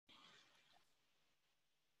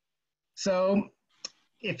So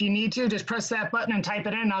if you need to, just press that button and type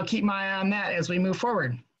it in. I'll keep my eye on that as we move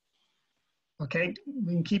forward. Okay,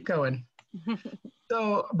 we can keep going.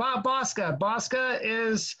 So Bob Bosca. Bosca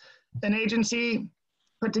is an agency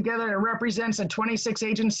put together. It represents 26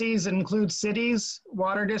 agencies that include cities,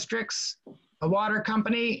 water districts, a water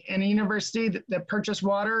company, and a university that purchase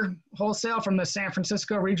water wholesale from the San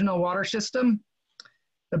Francisco Regional Water System.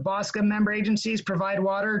 The Bosca member agencies provide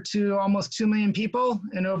water to almost 2 million people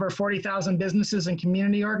and over 40,000 businesses and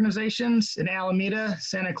community organizations in Alameda,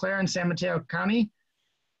 Santa Clara, and San Mateo County.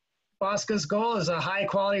 Bosca's goal is a high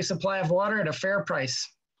quality supply of water at a fair price.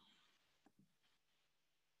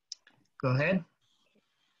 Go ahead.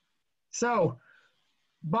 So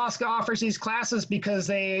Bosca offers these classes because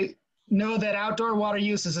they know that outdoor water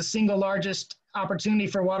use is the single largest opportunity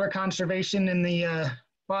for water conservation in the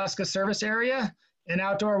Bosca service area, and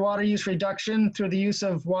outdoor water use reduction through the use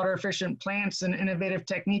of water efficient plants and innovative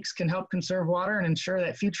techniques can help conserve water and ensure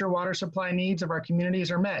that future water supply needs of our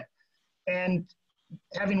communities are met. And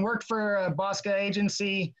having worked for a Bosca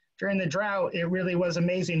agency during the drought, it really was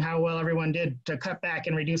amazing how well everyone did to cut back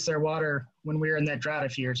and reduce their water when we were in that drought a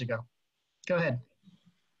few years ago. Go ahead.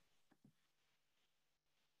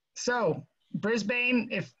 So Brisbane,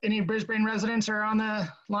 if any Brisbane residents are on the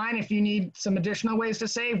line, if you need some additional ways to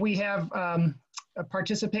save, we have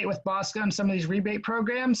participate with Bosca on some of these rebate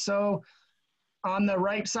programs. So on the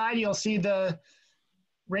right side, you'll see the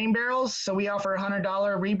rain barrels. So we offer a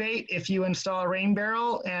 $100 rebate if you install a rain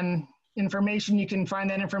barrel, and information, you can find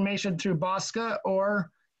that information through Bosca,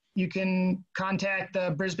 or you can contact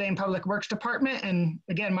the Brisbane Public Works Department. And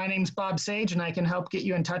again, my name's Bob Sage, and I can help get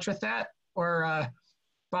you in touch with that, or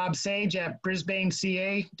Bob Sage at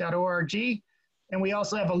brisbaneca.org. And we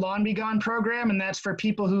also have a Lawn Be Gone program, and that's for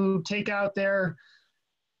people who take out their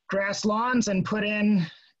grass lawns and put in,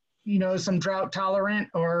 you know, some drought tolerant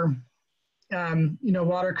or, you know,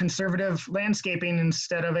 water conservative landscaping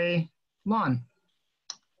instead of a lawn.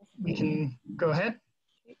 We can go ahead.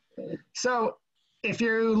 So if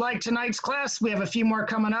you like tonight's class, we have a few more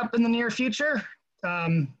coming up in the near future.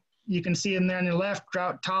 You can see them there on the left: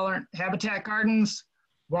 drought tolerant habitat gardens,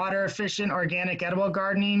 water efficient organic edible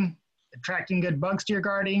gardening, attracting good bugs to your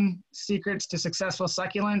gardening, secrets to successful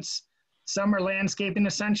succulents, summer landscaping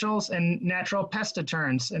essentials, and natural pest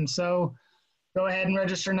deterrents. And so go ahead and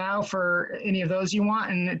register now for any of those you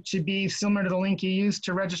want, and it should be similar to the link you used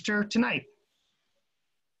to register tonight.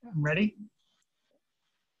 I'm ready.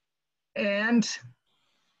 And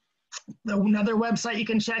another website you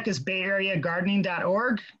can check is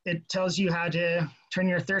bayareagardening.org. It tells you how to turn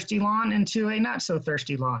your thirsty lawn into a not so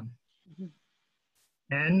thirsty lawn.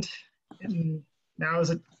 And now is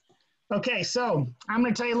it? Okay, so I'm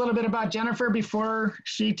going to tell you a little bit about Jennifer before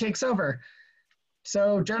she takes over.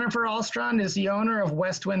 So Jennifer Alstrand is the owner of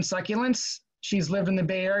West Wind Succulents. She's lived in the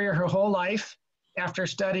Bay Area her whole life. After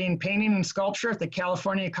studying painting and sculpture at the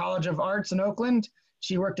California College of Arts in Oakland,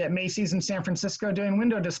 she worked at Macy's in San Francisco doing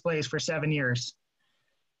window displays for 7 years.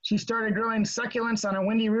 She started growing succulents on a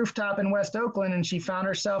windy rooftop in West Oakland, and she found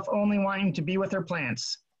herself only wanting to be with her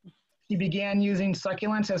plants. She began using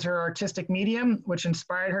succulents as her artistic medium, which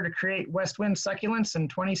inspired her to create West Wind Succulents in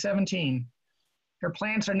 2017. Her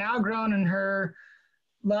plants are now grown in her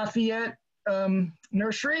Lafayette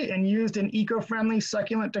nursery and used in eco-friendly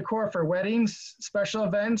succulent decor for weddings, special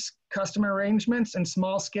events, custom arrangements, and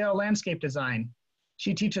small-scale landscape design.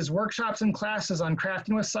 She teaches workshops and classes on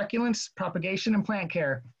crafting with succulents, propagation, and plant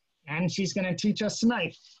care. And she's going to teach us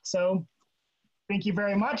tonight. So thank you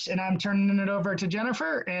very much. And I'm turning it over to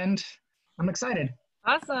Jennifer, and I'm excited.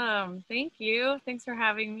 Awesome. Thank you. Thanks for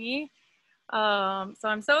having me. So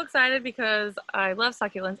I'm so excited because I love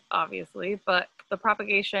succulents, obviously, but the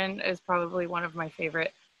propagation is probably one of my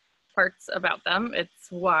favorite parts about them. It's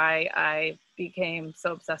why I became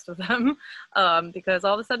so obsessed with them, because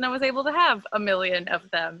all of a sudden I was able to have 1 million of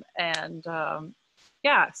them. And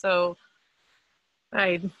yeah, so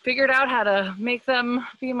I figured out how to make them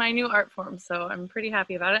be my new art form. So I'm pretty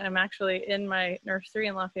happy about it. I'm actually in my nursery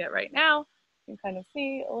in Lafayette right now. You can kind of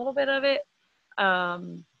see a little bit of it.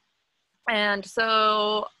 And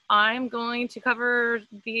so I'm going to cover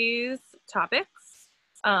these topics.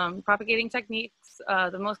 Propagating techniques,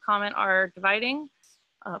 the most common are dividing,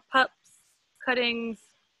 pups, cuttings,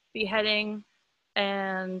 beheading,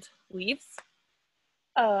 and leaves.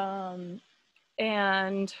 And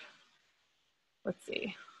let's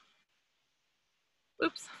see.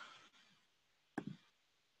 Oops.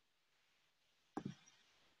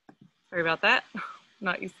 Sorry about that. I'm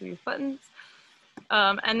not used to these buttons.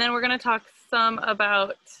 And then we're going to talk some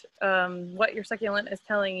about what your succulent is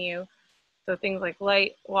telling you. So things like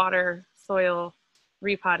light, water, soil,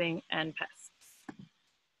 repotting, and pests.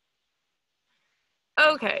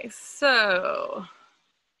 Okay, so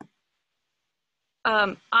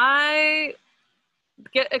I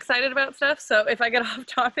get excited about stuff, so if I get off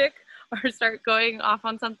topic or start going off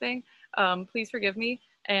on something, please forgive me,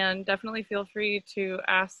 and definitely feel free to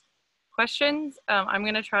ask questions. I'm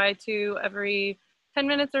going to try to, every 10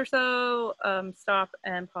 minutes or so, stop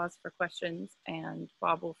and pause for questions, and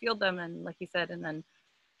Bob will field them, and like he said, and then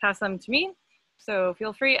pass them to me. So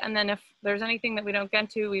feel free, and then if there's anything that we don't get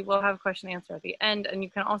to, we will have a question and answer at the end, and you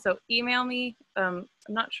can also email me. I'm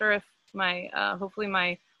not sure if my, hopefully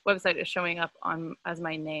my website is showing up on as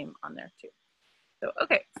my name on there too. So,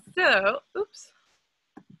 okay, so, oops,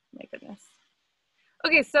 my goodness.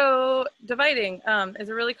 Okay, so dividing is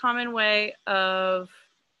a really common way of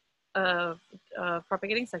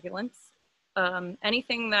propagating succulents.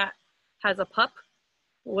 Anything that has a pup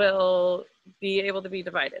will be able to be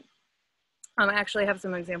divided. I actually have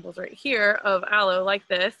some examples right here of aloe like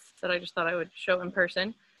this that I just thought I would show in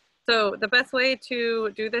person. So the best way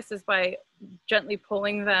to do this is by gently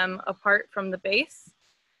pulling them apart from the base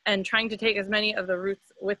and trying to take as many of the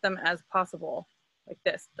roots with them as possible, like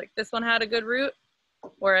this. Like this one had a good root,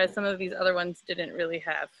 whereas some of these other ones didn't really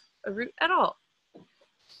have a root at all.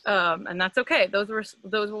 And that's okay. Those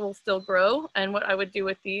will still grow. And what I would do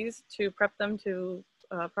with these to prep them to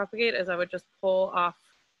propagate is I would just pull off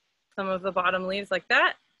some of the bottom leaves like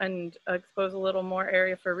that and expose a little more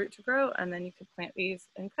area for root to grow. And then you could plant these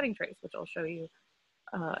in cutting trays, which I'll show you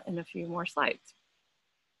in a few more slides.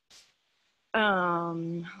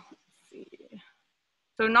 Let's see.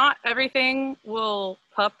 So not everything will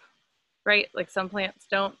pup, right? Like some plants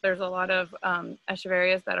don't. There's a lot of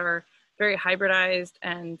escheverias that are very hybridized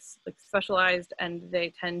and like specialized, and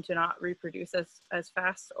they tend to not reproduce as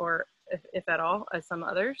fast or if at all as some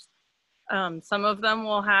others. Some of them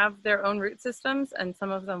will have their own root systems and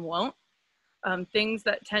some of them won't. Things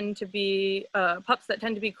that tend to be, pups that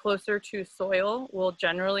tend to be closer to soil will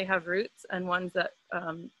generally have roots, and ones that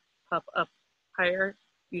pup up higher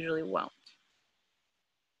usually won't.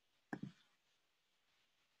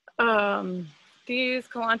 These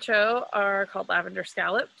Kalanchoe are called lavender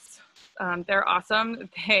scallops. They're awesome.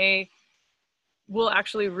 They will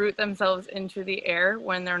actually root themselves into the air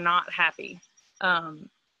when they're not happy.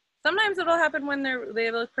 Sometimes it'll happen when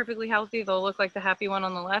they look perfectly healthy. They'll look like the happy one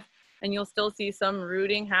on the left, and you'll still see some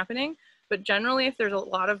rooting happening. But generally, if there's a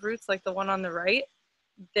lot of roots like the one on the right,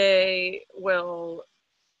 they will,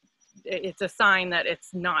 it's a sign that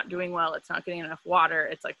it's not doing well. It's not getting enough water.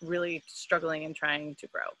 It's like really struggling and trying to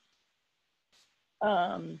grow.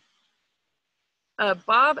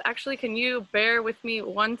 Bob, actually, can you bear with me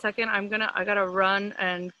 1 second? I gotta run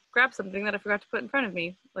and grab something that I forgot to put in front of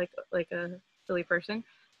me, like a silly person.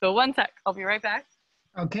 So 1 sec, I'll be right back.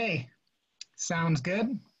 Okay, sounds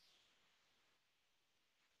good.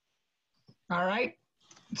 All right,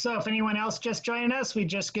 so if anyone else just joined us, we're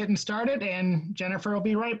just getting started, and Jennifer will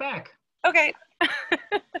be right back. Okay.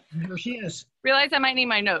 Here she is. Realize I might need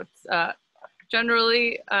my notes.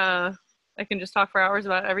 Generally, I can just talk for hours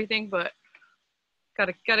about everything, but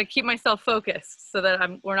gotta keep myself focused so that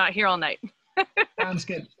we're not here all night. Sounds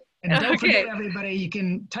good. And don't forget, everybody, you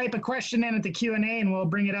can type a question in at the Q&A, and we'll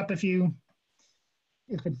bring it up if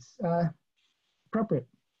it's appropriate.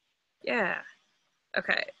 Yeah.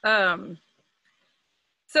 Okay.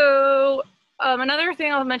 So another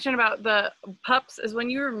thing I'll mention about the pups is when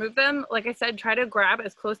you remove them, like I said, try to grab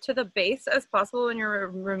as close to the base as possible when you're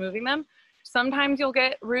removing them. Sometimes you'll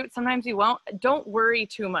get roots, sometimes you won't. Don't worry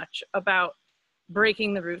too much about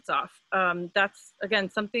breaking the roots off. That's,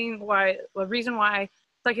 again, a reason why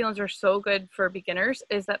succulents are so good for beginners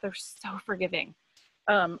is that they're so forgiving.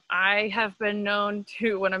 I have been known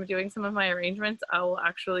to, when I'm doing some of my arrangements, I will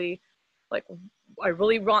actually, like, I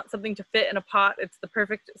really want something to fit in a pot. It's the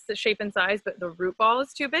perfect shape and size, but the root ball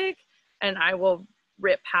is too big, and I will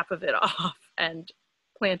rip half of it off and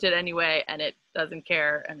plant it anyway, and it doesn't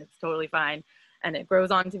care, and it's totally fine, and it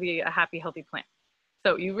grows on to be a happy, healthy plant.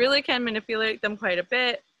 So you really can manipulate them quite a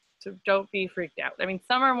bit, so don't be freaked out. I mean,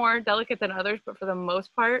 some are more delicate than others, but for the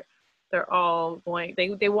most part, they're all going,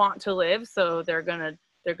 they want to live, so they're gonna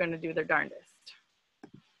do their darndest.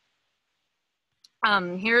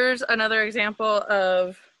 Here's another example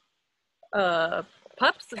of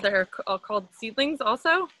pups. They're all called seedlings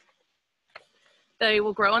also. They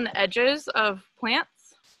will grow on the edges of plants.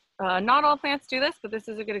 Not all plants do this, but this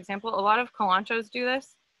is a good example. A lot of Kalanchoes do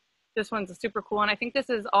this. This one's a super cool one. I think this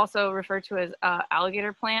is also referred to as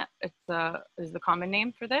alligator plant. It's is the common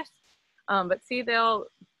name for this. But see, they'll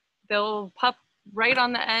pup right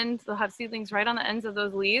on the end. They'll have seedlings right on the ends of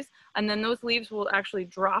those leaves, and then those leaves will actually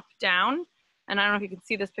drop down And I don't know if you can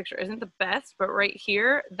see, this picture isn't the best, but right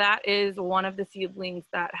here, that is one of the seedlings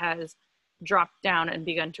that has dropped down and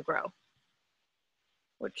begun to grow,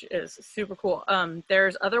 which is super cool.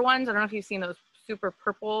 There's other ones. I don't know if you've seen those super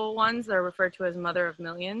purple ones that are referred to as mother of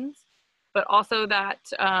millions, but also that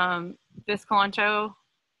this Calancho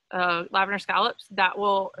lavender scallops, that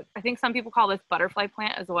will, I think some people call this butterfly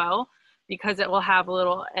plant as well, because it will have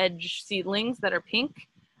little edge seedlings that are pink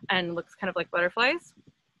and looks kind of like butterflies.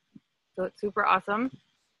 So it's super awesome.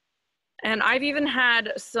 And I've even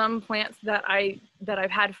had some plants that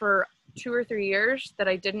I've had for 2 or 3 years that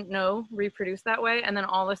I didn't know reproduce that way, and then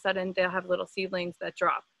all of a sudden they'll have little seedlings that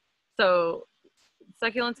drop. So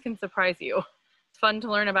succulents can surprise you. It's fun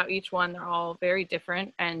to learn about each one. They're all very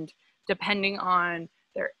different, and depending on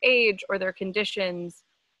their age or their conditions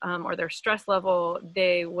or their stress level,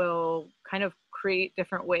 they will kind of create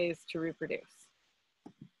different ways to reproduce.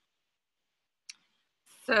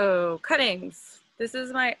 So cuttings. This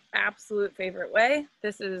is my absolute favorite way.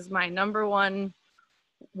 This is my #1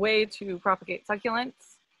 way to propagate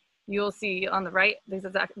succulents. You'll see on the right, these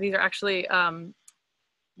are actually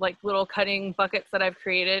like little cutting buckets that I've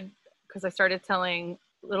created because I started selling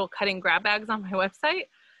little cutting grab bags on my website,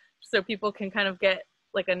 so people can kind of get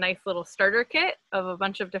like a nice little starter kit of a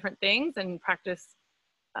bunch of different things and practice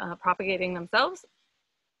propagating themselves.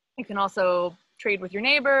 You can also trade with your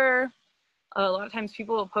neighbor. A lot of times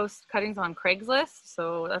people will post cuttings on Craigslist,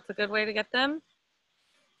 so that's a good way to get them.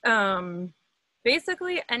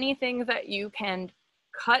 Basically anything that you can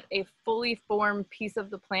cut a fully formed piece of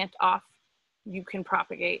the plant off, you can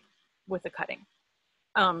propagate with a cutting.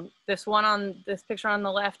 This picture on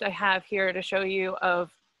the left I have here to show you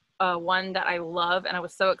of one that I love, and I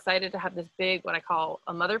was so excited to have this big, what I call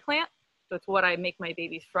a mother plant. So it's what I make my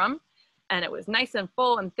babies from. And it was nice and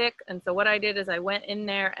full and thick. And so what I did is I went in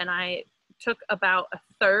there and I took about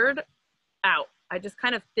 1/3 out. I just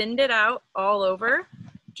kind of thinned it out all over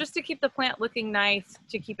just to keep the plant looking nice,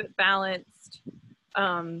 to keep it balanced.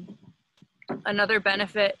 Another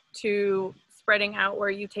benefit to spreading out where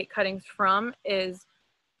you take cuttings from is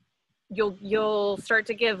you'll start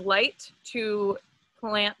to give light to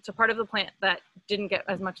part of the plant that didn't get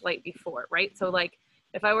as much light before, right? So like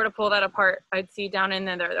if I were to pull that apart, I'd see down in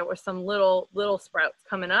there were some little sprouts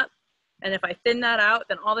coming up. And if I thin that out,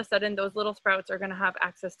 then all of a sudden those little sprouts are gonna have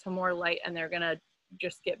access to more light, and they're gonna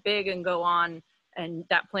just get big and go on, and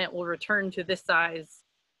that plant will return to this size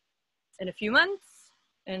in a few months,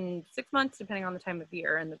 in 6 months, depending on the time of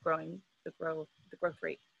year and the growth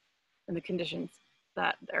rate and the conditions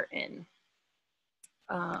that they're in.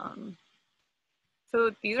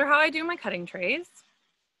 So these are how I do my cutting trays.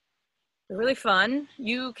 They're really fun.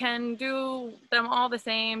 You can do them all the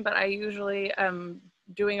same, but I usually am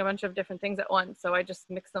doing a bunch of different things at once. So I just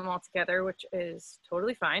mix them all together, which is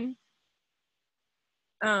totally fine.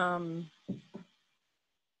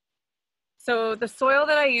 So the soil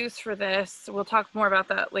that I use for this, we'll talk more about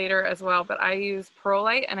that later as well, but I use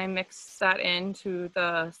perlite and I mix that into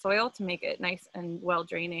the soil to make it nice and well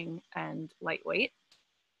draining and lightweight.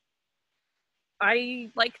 I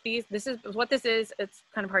like these. This is what this is. It's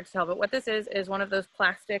kind of hard to tell, but what this is one of those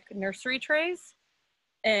plastic nursery trays.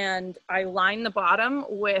 And I line the bottom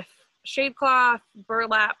with shade cloth,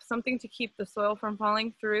 burlap, something to keep the soil from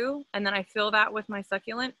falling through. And then I fill that with my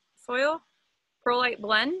succulent soil, perlite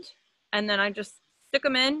blend. And then I just stick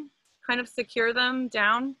them in, kind of secure them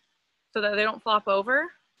down so that they don't flop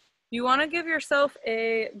over. You want to give yourself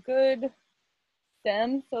a good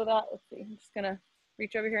stem so that, let's see, I'm just gonna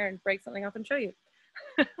reach over here and break something up and show you.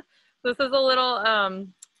 This is a little,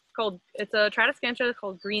 it's a Tradescantia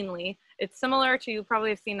called Greenly. It's similar to, you probably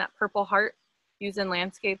have seen that purple heart used in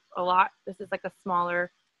landscape a lot. This is like a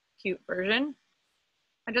smaller, cute version.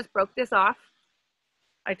 I just broke this off.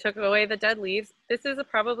 I took away the dead leaves. This is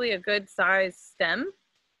probably a good size stem,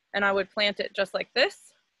 and I would plant it just like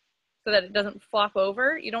this so that it doesn't flop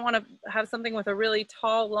over. You don't want to have something with a really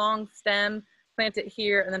tall, long stem, plant it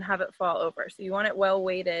here, and then have it fall over. So you want it well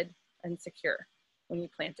weighted and secure when you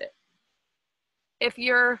plant it. If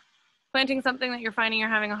you're planting something that you're finding you're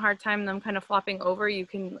having a hard time them kind of flopping over, you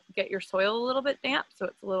can get your soil a little bit damp so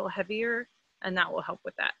it's a little heavier, and that will help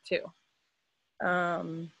with that too.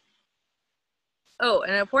 Oh,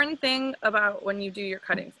 an important thing about when you do your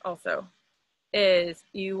cuttings also is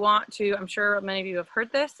you want to, I'm sure many of you have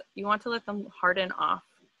heard this, you want to let them harden off.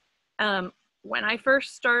 When I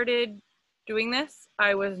first started doing this,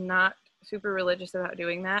 I was not super religious about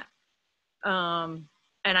doing that. And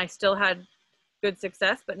I still had good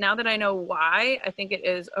success, but now that I know why, I think it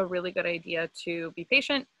is a really good idea to be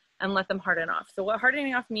patient and let them harden off. So what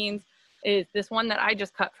hardening off means is this one that I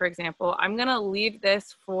just cut, for example, I'm gonna leave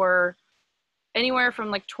this for anywhere from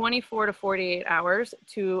like 24 to 48 hours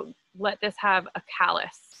to let this have a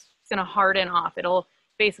callus. It's gonna harden off. It'll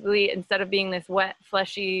basically, instead of being this wet,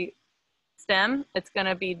 fleshy stem, it's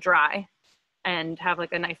gonna be dry and have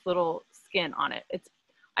like a nice little skin on it.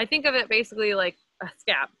 I think of it basically like a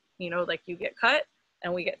scab, you know, like you get cut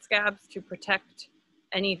and we get scabs to protect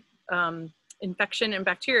any infection and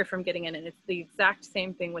bacteria from getting in. And it's the exact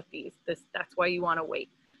same thing with these. That's why you wanna wait.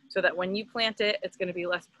 So that when you plant it, it's gonna be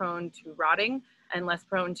less prone to rotting and less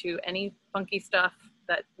prone to any funky stuff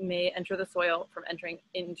that may enter the soil from entering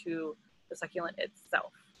into the succulent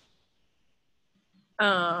itself.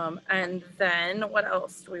 And then what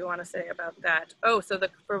else do we want to say about that? Oh, so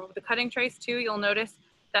for the cutting trays too, you'll notice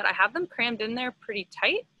that I have them crammed in there pretty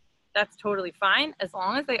tight. That's totally fine. As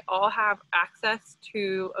long as they all have access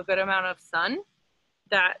to a good amount of sun,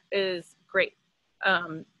 that is great.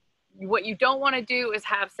 What you don't want to do is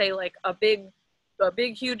have, say, like a big,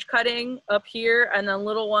 huge cutting up here and then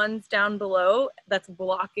little ones down below that's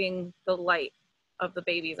blocking the light of the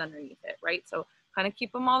babies underneath it, right? So kind of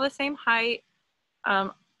keep them all the same height.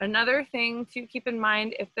 Another thing to keep in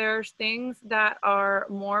mind, if there's things that are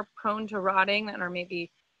more prone to rotting and are maybe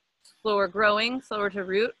slower growing, slower to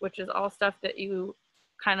root, which is all stuff that you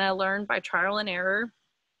kind of learn by trial and error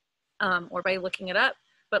or by looking it up.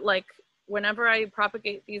 But like whenever I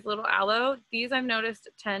propagate these little aloe, these I've noticed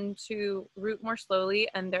tend to root more slowly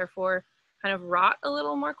and therefore kind of rot a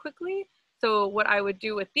little more quickly. So what I would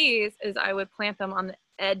do with these is I would plant them on the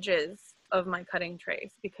edges of my cutting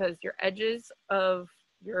trays, because your edges of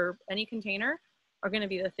any container are going to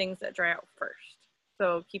be the things that dry out first.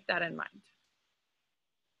 So keep that in mind.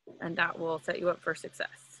 And that will set you up for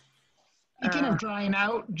success. Speaking of drying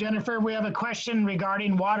out, Jennifer, we have a question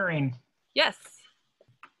regarding watering. Yes.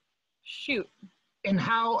 Shoot. And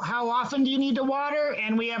how often do you need to water?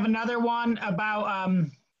 And we have another one about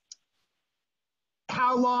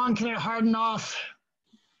how long can it harden off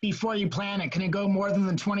before you plant it? Can it go more than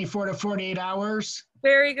the 24 to 48 hours?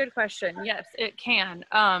 Very good question. Yes, it can.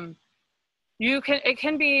 It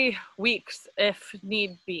can be weeks if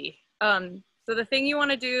need be. So the thing you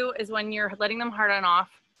want to do is when you're letting them harden off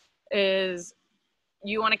is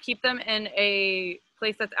you want to keep them in a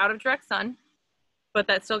place that's out of direct sun, but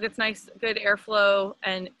that still gets nice, good airflow,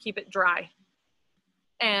 and keep it dry.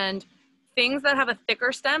 And things that have a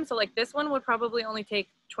thicker stem, so like this one would probably only take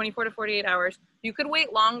 24 to 48 hours. You could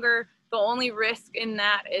wait longer. The only risk in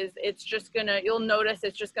that is you'll notice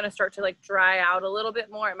it's just gonna start to like dry out a little bit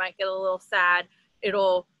more. It might get a little sad.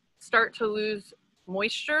 It'll start to lose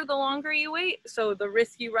moisture the longer you wait. So the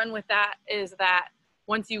risk you run with that is that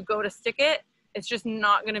once you go to stick it, it's just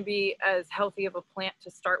not gonna be as healthy of a plant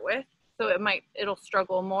to start with. So it'll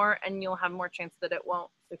struggle more and you'll have more chance that it won't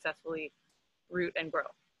successfully root and grow.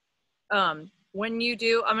 When you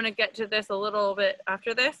do, I'm gonna get to this a little bit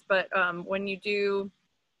after this, but when you do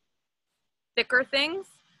thicker things,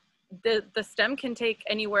 the stem can take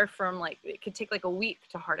anywhere from it could take like a week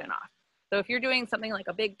to harden off. So if you're doing something like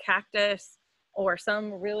a big cactus or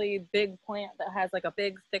some really big plant that has like a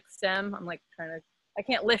big thick stem, I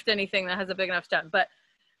can't lift anything that has a big enough stem, but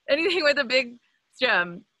anything with a big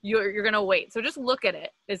stem, you're gonna wait. So just look at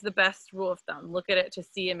it is the best rule of thumb. Look at it to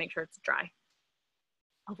see and make sure it's dry.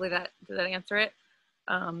 Hopefully did that answer it?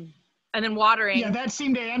 And then watering. Yeah, that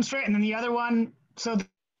seemed to answer it. And then the other one,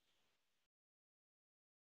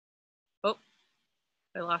 oh,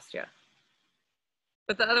 I lost you.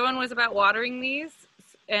 But the other one was about watering these.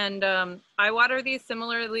 And I water these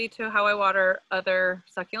similarly to how I water other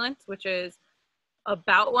succulents, which is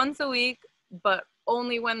about once a week, but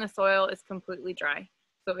only when the soil is completely dry.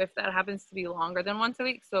 So if that happens to be longer than once a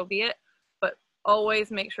week, so be it. But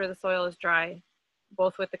always make sure the soil is dry,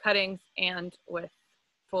 both with the cuttings and with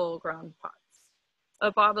full grown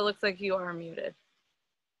pots. Bob, it looks like you are muted.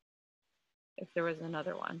 If there was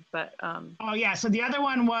another one, but. Oh yeah, so the other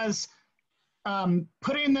one was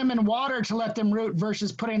putting them in water to let them root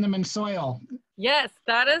versus putting them in soil. Yes,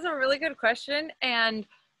 that is a really good question. And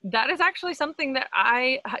that is actually something that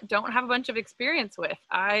I don't have a bunch of experience with.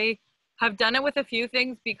 I have done it with a few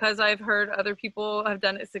things because I've heard other people have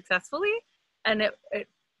done it successfully. And it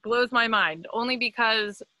blows my mind, only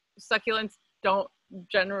because succulents don't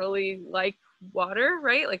generally like water,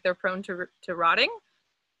 right? Like they're prone to rotting.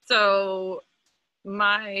 So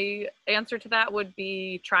my answer to that would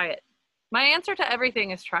be try it. My answer to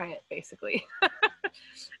everything is try it, basically.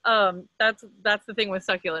 That's the thing with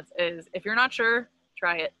succulents is if you're not sure,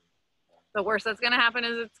 try it. The worst that's gonna happen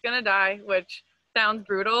is it's gonna die, which sounds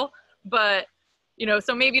brutal, but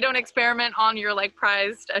so maybe don't experiment on your like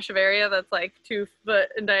prized echeveria that's like 2 foot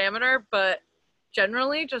in diameter, but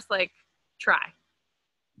generally just like try.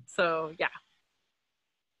 So yeah.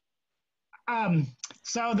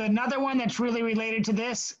 So another one that's really related to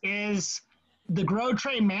this is the grow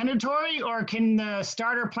tray mandatory, or can the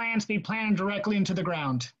starter plants be planted directly into the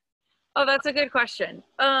ground? Oh, that's a good question.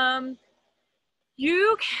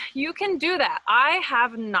 You can do that. I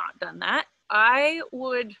have not done that. I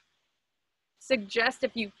would suggest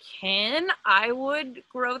if you can, I would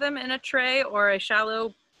grow them in a tray or a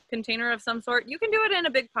shallow container of some sort. You can do it in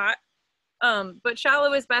a big pot, but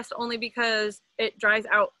shallow is best only because it dries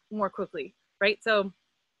out more quickly, right? So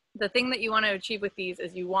the thing that you want to achieve with these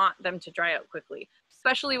is you want them to dry out quickly,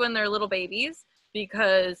 especially when they're little babies,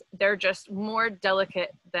 because they're just more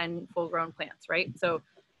delicate than full-grown plants, right? So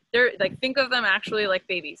they're like, think of them actually like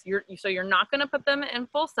babies. So you're not going to put them in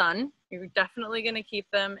full sun. You're definitely going to keep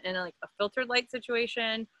them in like a filtered light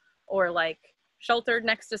situation, or like sheltered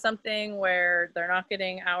next to something where they're not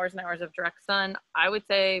getting hours and hours of direct sun. I would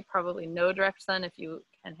say probably no direct sun if you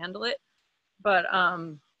can handle it.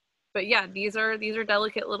 But yeah, these are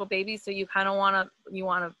delicate little babies, so you kind of want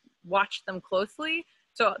to watch them closely.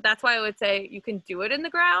 So that's why I would say you can do it in the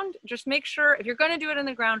ground. Just make sure, if you're going to do it in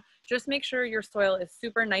the ground, just make sure your soil is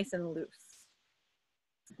super nice and loose.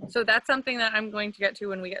 So that's something that I'm going to get to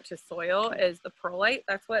when we get to soil, is the perlite.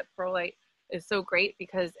 That's what perlite is so great,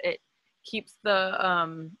 because it keeps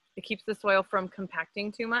the soil from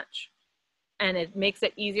compacting too much, and it makes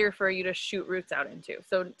it easier for you to shoot roots out into.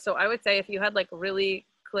 So I would say if you had like really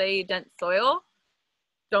clay dense soil,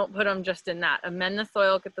 don't put them just in that. Amend the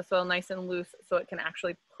soil, get the soil nice and loose so it can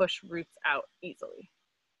actually push roots out easily.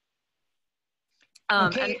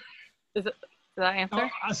 Okay. Did that answer?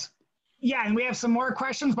 Yeah, and we have some more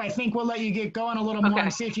questions, but I think we'll let you get going a little more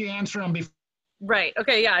and see if you answer them before. Right.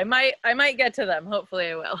 Okay. Yeah, I might get to them.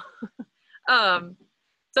 Hopefully I will.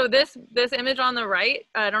 So this image on the right,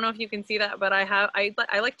 I don't know if you can see that, but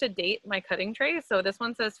I like to date my cutting trays. So this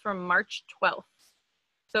one says from March 12th.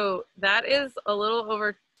 So that is a little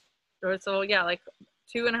over, so yeah, like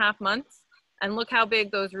 2.5 months. And look how big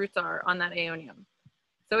those roots are on that aeonium.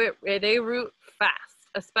 So they root fast,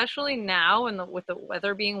 especially now with the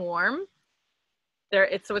weather being warm.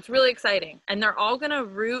 So it's really exciting. And they're all gonna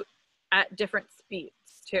root at different speeds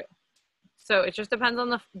too. So it just depends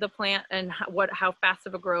on the plant and how fast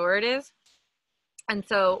of a grower it is. And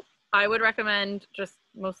so I would recommend, just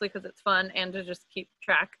mostly because it's fun and to just keep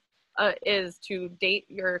track, is to date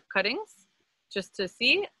your cuttings just to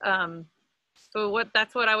see. So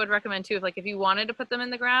that's what I would recommend too. If you wanted to put them in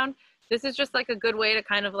the ground, this is just like a good way to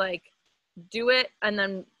kind of like do it and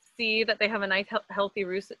then see that they have a nice healthy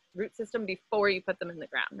root system before you put them in the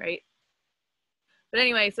ground, right? But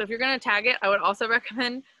anyway, so if you're going to tag it, I would also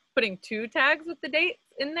recommend putting 2 tags with the dates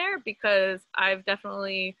in there, because I've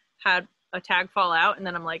definitely had a tag fall out and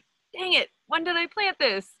then I'm like, dang it, when did I plant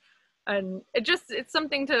this? And it's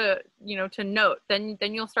something to, to note. Then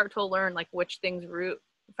you'll start to learn like which things root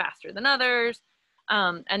faster than others.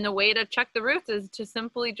 And the way to check the roots is to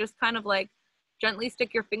simply just kind of like gently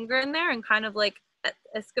stick your finger in there and kind of like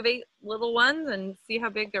excavate little ones and see how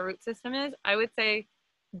big the root system is. I would say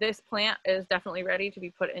this plant is definitely ready to be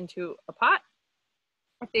put into a pot.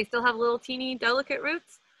 If they still have little teeny delicate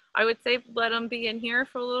roots, I would say let them be in here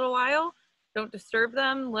for a little while. Don't disturb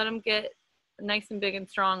them. Let them get nice and big and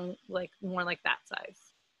strong, like more like that size.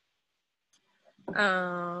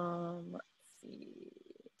 Let's see.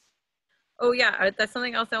 Oh yeah, that's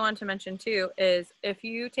something else I wanted to mention too, is if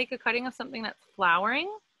you take a cutting of something that's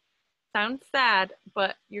flowering, sounds sad,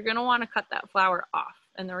 but you're gonna wanna cut that flower off.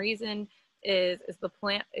 And the reason is the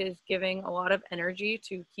plant is giving a lot of energy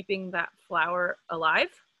to keeping that flower alive.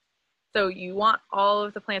 So you want all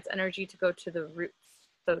of the plant's energy to go to the roots.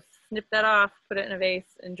 So snip that off, put it in a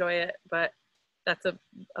vase, enjoy it, but that's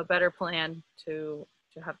a better plan to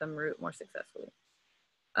have them root more successfully.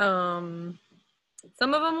 Some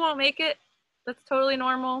of them won't make it. That's totally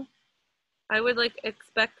normal. I would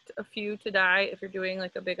expect a few to die if you're doing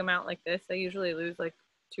like a big amount like this. I usually lose like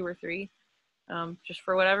 2 or 3, just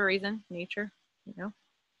for whatever reason, nature,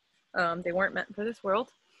 they weren't meant for this world.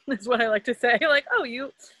 That's what I like to say. Like, oh,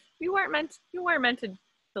 you weren't meant to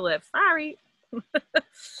live. Sorry.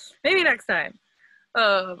 Maybe next time.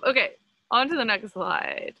 Okay, on to the next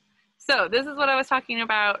slide. So this is what I was talking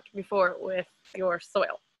about before with your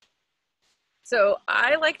soil. So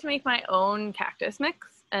I like to make my own cactus mix,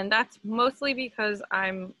 and that's mostly because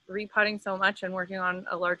I'm repotting so much and working on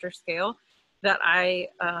a larger scale that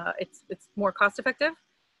it's more cost effective,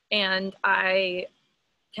 and I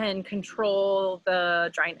can control the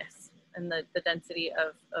dryness and the density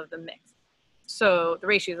of the mix. So the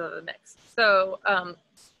ratios of the mix. So,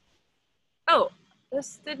 oh,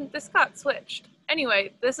 this got switched.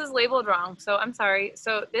 Anyway, this is labeled wrong, so I'm sorry.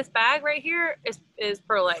 So this bag right here is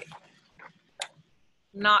perlite.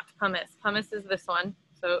 not pumice. Pumice is this one.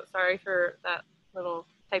 So sorry for that little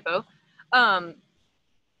typo.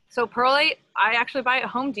 So perlite, I actually buy at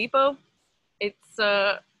Home Depot. It's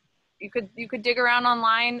you could dig around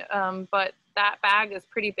online, but that bag is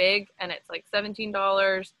pretty big and it's like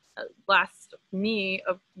 $17. Lasts me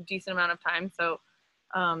a decent amount of time. So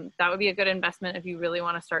that would be a good investment if you really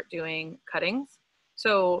want to start doing cuttings.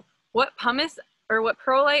 So what pumice or what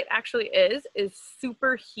perlite actually is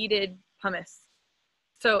super heated pumice.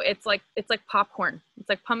 So it's like popcorn. It's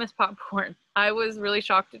like pumice popcorn. I was really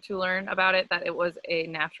shocked to learn about it, that it was a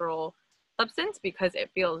natural substance, because it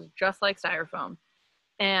feels just like styrofoam.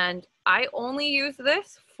 And I only use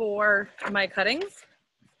this for my cuttings,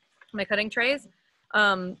 my cutting trays,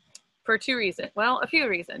 for two reasons. Well, a few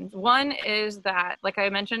reasons. One is that, like I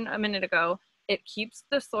mentioned a minute ago, it keeps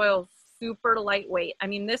the soil super lightweight. I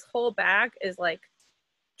mean, this whole bag is like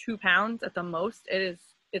 2 pounds at the most.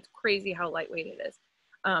 It's crazy how lightweight it is.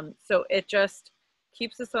 So it just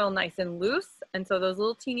keeps the soil nice and loose. And so those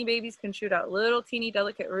little teeny babies can shoot out little teeny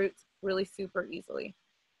delicate roots really super easily.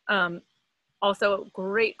 Also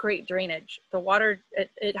great drainage. The water,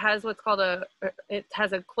 it has what's called it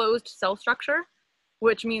has a closed cell structure,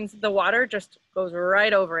 which means the water just goes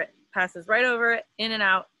right over it, passes right over it, in and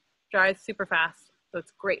out, dries super fast. So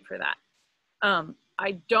it's great for that.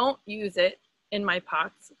 I don't use it in my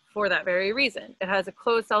pots for that very reason. It has a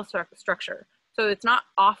closed cell structure. So it's not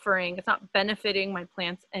benefiting my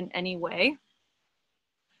plants in any way.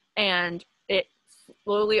 And it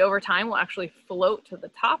slowly over time will actually float to the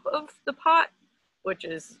top of the pot, which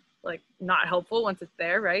is like not helpful once it's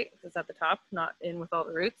there, right? It's at the top, not in with all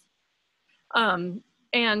the roots.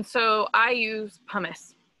 And so I use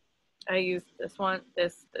pumice. I use this one,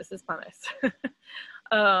 this is pumice.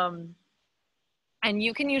 And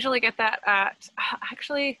you can usually get that at,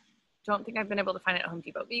 actually, don't think I've been able to find it at Home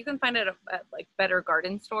Depot, but you can find it at like better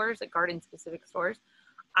garden stores, like garden specific stores.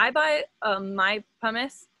 I buy my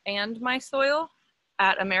pumice and my soil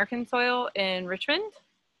at American Soil in Richmond.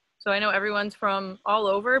 So I know everyone's from all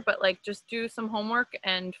over, but like just do some homework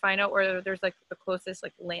and find out where there's like the closest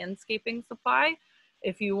like landscaping supply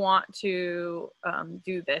if you want to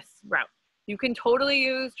do this route. You can totally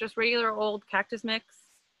use just regular old cactus mix,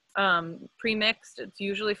 pre-mixed, it's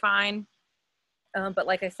usually fine. But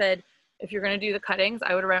like I said, if you're gonna do the cuttings,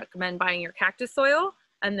 I would recommend buying your cactus soil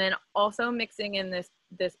and then also mixing in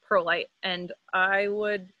this perlite. And I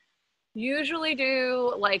would usually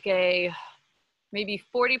do like a maybe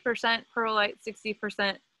 40% perlite,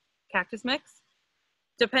 60% cactus mix,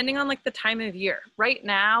 depending on like the time of year. Right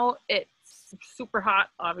now, it's super hot,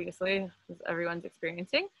 obviously, as everyone's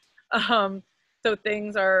experiencing. So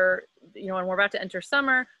things are, you know, and we're about to enter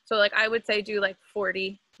summer. So like I would say do like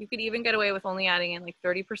 40. You could even get away with only adding in like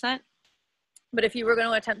 30%. But if you were going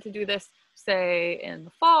to attempt to do this, say in the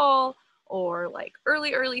fall or like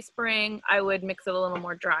early spring, I would mix it a little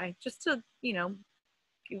more dry, just to, you know,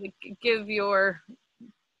 give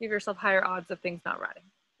yourself higher odds of things not rotting,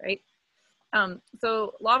 right?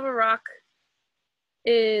 So lava rock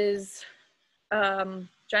is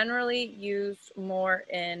generally used more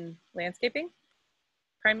in landscaping,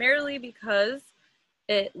 primarily because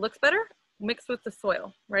it looks better mixed with the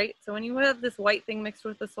soil, right? So when you have this white thing mixed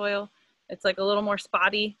with the soil, it's like a little more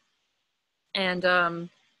spotty and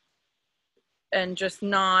just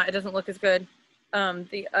not, it doesn't look as good.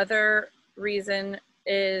 The other reason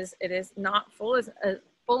is it is not full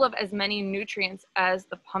of as many nutrients as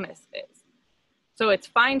the pumice is. So it's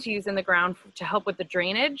fine to use in the ground to help with the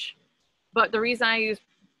drainage. But the reason I use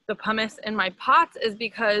the pumice in my pots is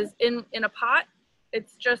because in a pot,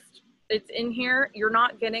 it's in here. You're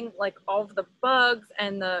not getting like all of the bugs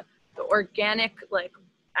and the organic like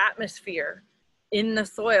atmosphere in the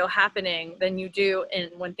soil happening than you do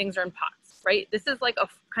when things are in pots, right? This is like a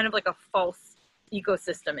kind of like a false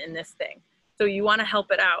ecosystem in this thing. So you want to help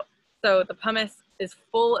it out. So the pumice is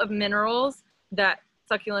full of minerals that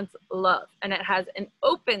succulents love, and it has an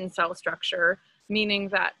open cell structure, meaning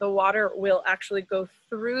that the water will actually go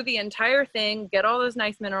through the entire thing, get all those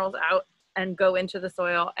nice minerals out, and go into the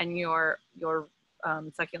soil, and your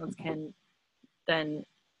succulents can then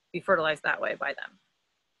be fertilized that way by them.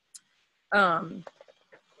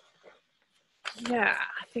 Yeah,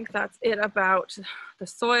 I think that's it about the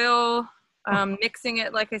soil. Mixing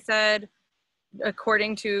it, like I said,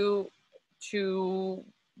 according to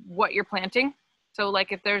what you're planting. So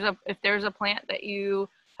like if there's a plant that you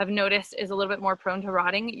have noticed is a little bit more prone to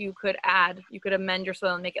rotting, you could amend your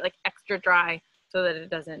soil and make it like extra dry so that it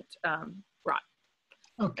doesn't rot.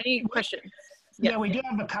 Okay. Any questions? Yeah, we do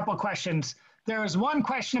have a couple questions. There was one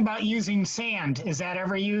question about using sand. Is that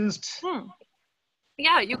ever used?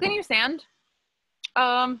 Yeah, you can use sand.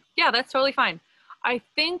 Yeah, that's totally fine. I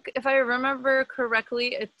think if I remember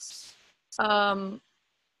correctly, it's,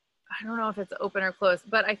 I don't know if it's open or closed,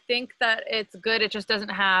 but I think that it's good. It just doesn't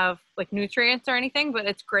have like nutrients or anything, but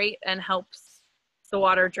it's great and helps the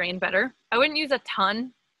water drain better. I wouldn't use a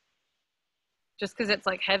ton just because it's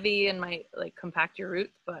like heavy and might like compact your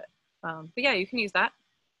roots, but yeah, you can use that.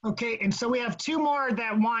 Okay, and so we have two more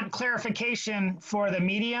that want clarification for the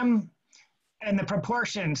medium and the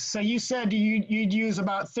proportions. So you said you'd use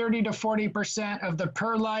about 30 to 40% of the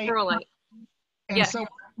perlite. Perlite. And Yeah. so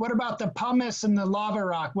what about the pumice and the lava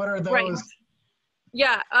rock? What are those? Right.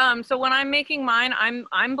 Yeah. So when I'm making mine,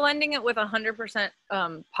 I'm blending it with 100%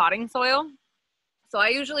 potting soil. So I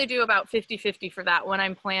usually do about 50-50 for that when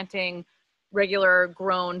I'm planting regular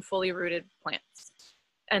grown, fully rooted plants.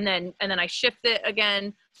 And then I shift it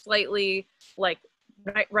again slightly, like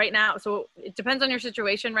right now. So it depends on your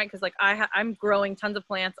situation, right? Because like I'm growing tons of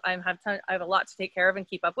plants. I have a lot to take care of and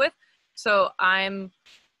keep up with. So I'm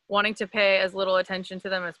wanting to pay as little attention to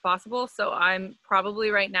them as possible. So I'm probably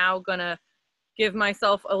right now gonna give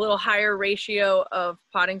myself a little higher ratio of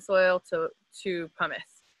potting soil to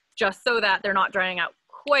pumice, just so that they're not drying out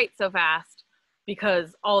quite so fast,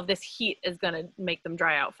 because all of this heat is gonna make them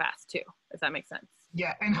dry out fast too, if that makes sense.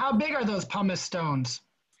 Yeah, and how big are those pumice stones?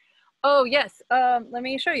 Oh yes, let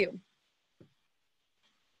me show you.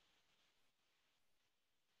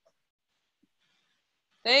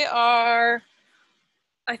 They are,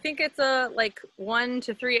 I think it's a like 1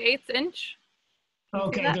 to 3/8 inch.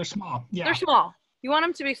 Okay, they're small. Yeah. They're small. You want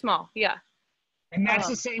them to be small. Yeah. And that's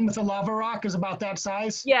the same with the lava rock, is about that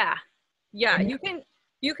size? Yeah. Yeah. And you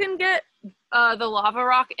can get the lava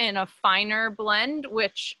rock in a finer blend,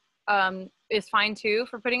 which is fine too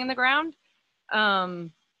for putting in the ground.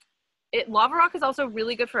 Lava rock is also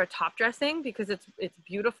really good for a top dressing because it's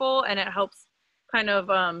beautiful and it helps kind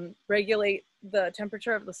of regulate the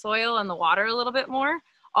temperature of the soil and the water a little bit more.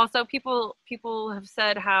 Also, people have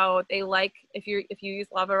said how they like if you use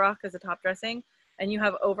lava rock as a top dressing and you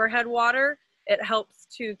have overhead water, it helps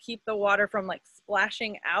to keep the water from like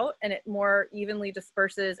splashing out, and it more evenly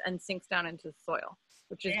disperses and sinks down into the soil,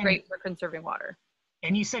 which is great for conserving water.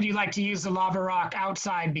 And you said you like to use the lava rock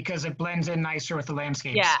outside because it blends in nicer with the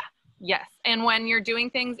landscapes. Yeah, yes. And when you're doing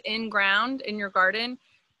things in ground in your garden,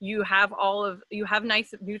 you have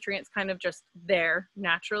nice nutrients kind of just there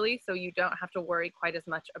naturally, so you don't have to worry quite as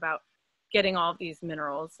much about getting all of these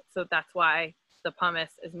minerals. So that's why the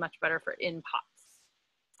pumice is much better for in pots.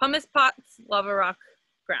 Pumice pots, lava rock,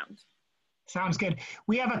 ground. Sounds good.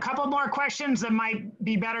 We have a couple more questions that might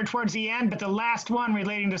be better towards the end, but the last one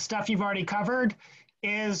relating to stuff you've already covered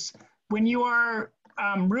is when you are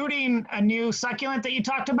rooting a new succulent that you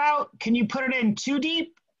talked about, can you put it in too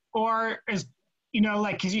deep, or is,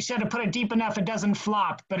 like, because you said to put it deep enough it doesn't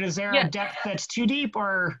flop, but is there a depth that's too deep?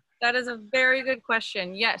 Or that is a very good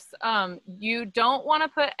question. Yes, you don't want to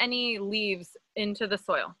put any leaves into the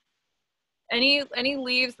soil. Any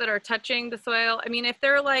leaves that are touching the soil, I mean, if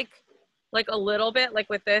they're like a little bit, like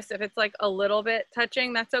with this, if it's like a little bit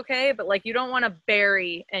touching, that's okay, but like you don't want to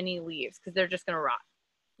bury any leaves because they're just going to rot.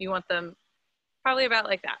 You want them probably about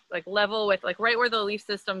like that, like level with, like right where the leaf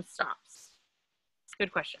system stops.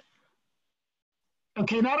 Good question.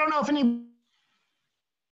 Okay, and I don't know if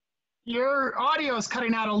your audio is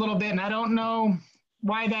cutting out a little bit, and I don't know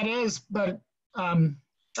why that is, but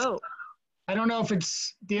I don't know if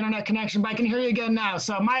it's the internet connection, but I can hear you again now.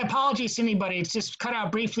 So my apologies to anybody. It's just cut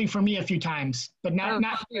out briefly for me a few times, but not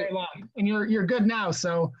very long. And you're good now.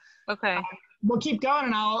 So okay, we'll keep going,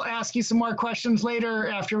 and I'll ask you some more questions later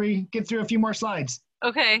after we get through a few more slides.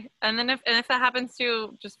 Okay, and then if that happens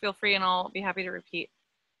too, just feel free, and I'll be happy to repeat.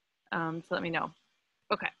 So let me know.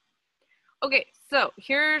 Okay, so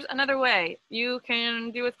here's another way. You can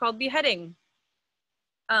do what's called beheading.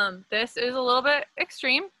 This is a little bit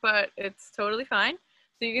extreme, but it's totally fine.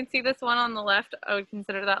 So you can see this one on the left, I would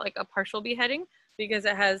consider that like a partial beheading because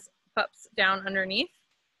it has pups down underneath.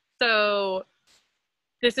 So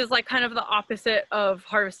this is like kind of the opposite of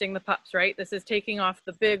harvesting the pups, right? This is taking off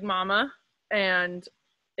the big mama and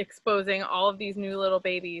exposing all of these new little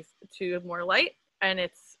babies to more light, and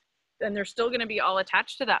they're still going to be all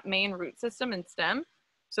attached to that main root system and stem.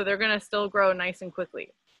 So they're going to still grow nice and quickly.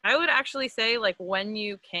 I would actually say, like, when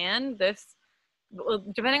you can, this,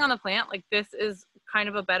 depending on the plant, like this is kind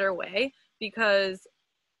of a better way because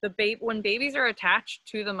when babies are attached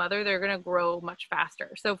to the mother, they're going to grow much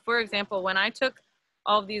faster. So for example, when I took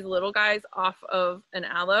all of these little guys off of an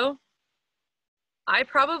aloe,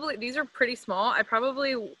 these are pretty small. I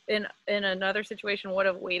probably in another situation would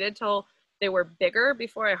have waited till they were bigger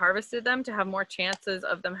before I harvested them to have more chances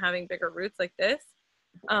of them having bigger roots like this.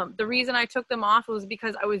 The reason I took them off was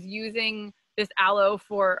because I was using this aloe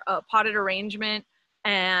for a potted arrangement,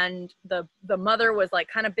 and the mother was like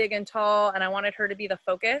kind of big and tall, and I wanted her to be the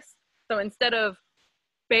focus. So instead of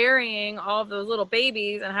burying all of those little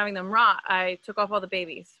babies and having them rot, I took off all the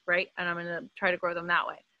babies, right? And I'm gonna try to grow them that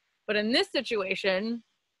way. But in this situation,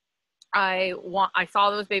 I saw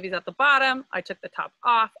those babies at the bottom, I took the top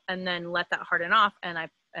off and then let that harden off, and I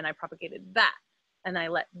propagated that. And I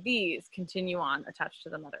let these continue on attached to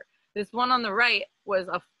the mother. This one on the right was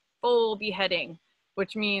a full beheading,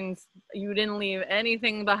 which means you didn't leave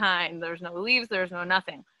anything behind. There's no leaves, there's no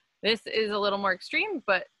nothing. This is a little more extreme,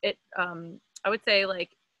 but it, I would say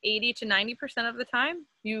like 80 to 90% of the time,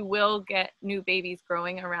 you will get new babies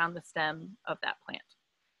growing around the stem of that plant.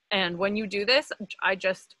 And when you do this, I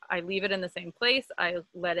leave it in the same place. I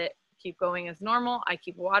let it keep going as normal. I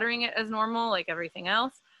keep watering it as normal, like everything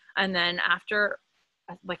else. And then after,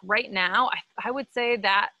 like right now, I would say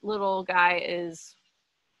that little guy is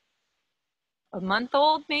a month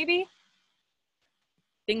old, maybe.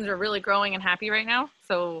 Things are really growing and happy right now.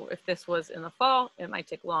 So if this was in the fall, it might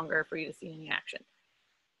take longer for you to see any action.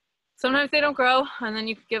 Sometimes they don't grow, and then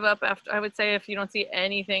you could give up after, I would say if you don't see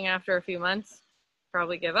anything after a few months,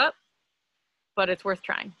 probably give up, but it's worth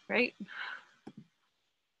trying, right?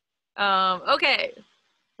 Okay,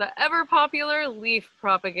 the ever popular leaf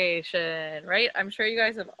propagation, right? I'm sure you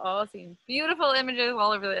guys have all seen beautiful images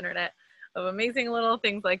all over the internet of amazing little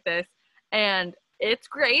things like this, and it's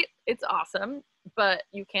great, it's awesome, but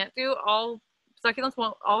you can't do all succulents,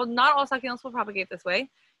 not all succulents will propagate this way.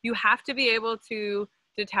 You have to be able to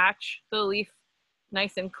detach the leaf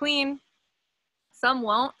nice and clean. Some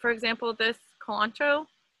won't. For example, this cilantro,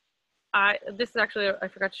 this is actually, I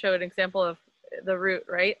forgot to show an example of the root,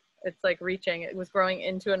 right? It's like reaching, it was growing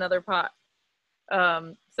into another pot.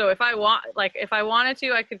 So if I wanted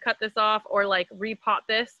to, I could cut this off or like repot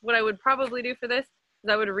this. What I would probably do for this is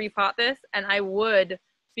I would repot this, and I would,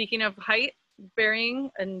 speaking of height,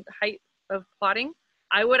 burying and height of plotting,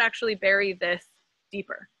 I would actually bury this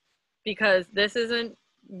deeper, because this isn't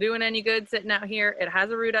doing any good sitting out here. It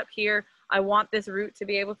has a root up here. I want this root to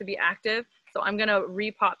be able to be active. So I'm gonna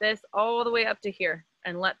repot this all the way up to here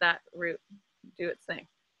and let that root do its thing.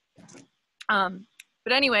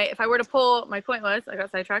 But anyway, if I were to pull, my point was, I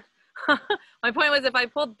got sidetracked. My point was if I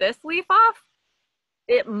pulled this leaf off,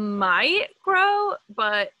 it might grow,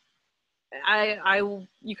 but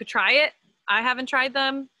you could try it. I haven't tried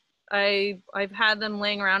them. I've had them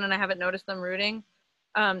laying around and I haven't noticed them rooting.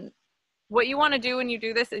 What you want to do when you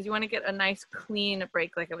do this is you want to get a nice clean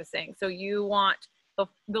break, like I was saying. So you want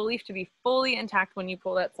the leaf to be fully intact when you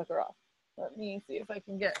pull that sucker off. Let me see if I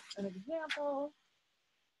can get an example.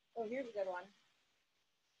 Oh, here's a good one.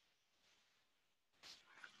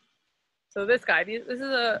 So this guy, this is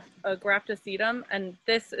a graptosedum, and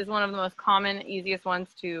this is one of the most common, easiest ones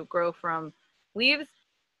to grow from leaves.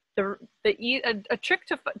 A trick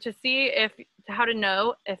to see how to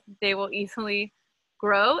know if they will easily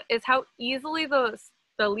grow is how easily the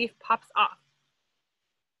leaf pops off.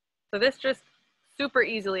 So this just super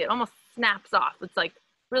easily, it almost snaps off. It's like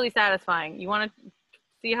really satisfying. You want to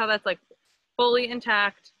see how that's like fully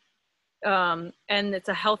intact, and it's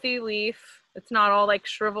a healthy leaf. It's not all like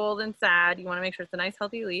shriveled and sad. You want to make sure it's a nice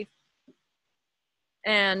healthy leaf,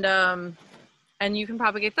 and you can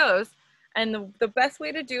propagate those. And the best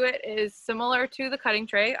way to do it is similar to the cutting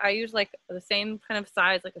tray. I use like the same kind of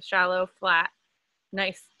size, like a shallow, flat,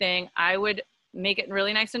 nice thing. I would make it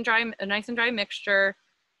really nice and dry, a nice and dry mixture.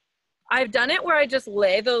 I've done it where I just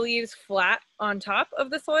lay the leaves flat on top of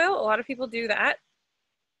the soil. A lot of people do that.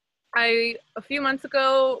 A few months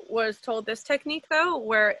ago was told this technique though,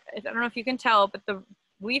 where I don't know if you can tell, but the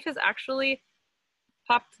leaf is actually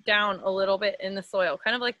popped down a little bit in the soil,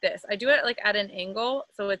 kind of like this. I do it like at an angle,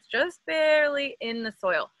 so it's just barely in the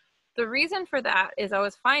soil. The reason for that is I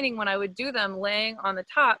was finding when I would do them laying on the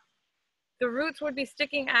top, the roots would be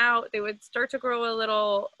sticking out. They would start to grow a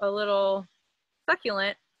little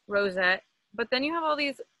succulent rosette, but then you have all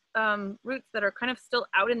these roots that are kind of still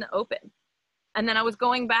out in the open. And then I was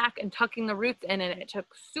going back and tucking the roots in, and it took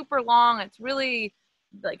super long. It's really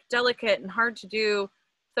like delicate and hard to do.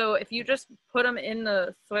 So if you just put them in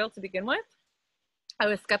the soil to begin with, I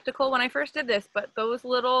was skeptical when I first did this, but those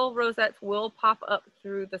little rosettes will pop up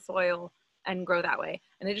through the soil and grow that way.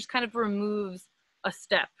 And it just kind of removes a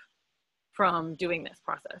step from doing this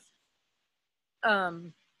process.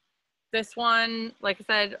 This one, like I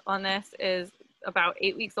said, on this is about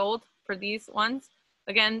 8 weeks old for these ones.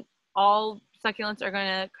 Again, all succulents are going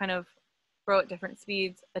to kind of grow at different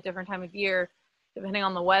speeds at different time of year, depending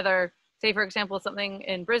on the weather. Say, for example, something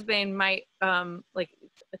in Brisbane might, like,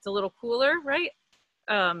 it's a little cooler, right?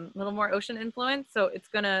 little more ocean influence. So it's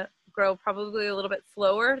gonna grow probably a little bit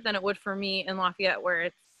slower than it would for me in Lafayette, where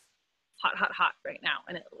it's hot, hot, hot right now,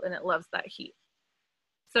 and it loves that heat.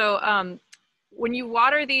 So when you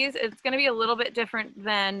water these, it's gonna be a little bit different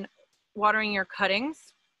than watering your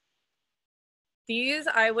cuttings. These,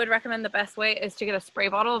 I would recommend the best way is to get a spray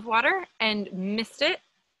bottle of water and mist it,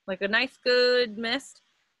 like a nice good mist,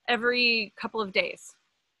 every couple of days.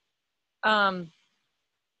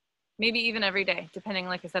 Maybe even every day, depending,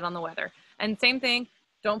 like I said, on the weather. And same thing,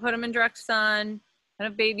 don't put them in direct sun,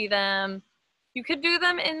 kind of baby them. You could do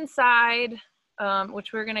them inside,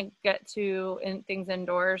 which we're gonna get to in things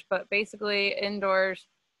indoors, but basically indoors,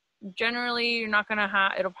 generally you're not gonna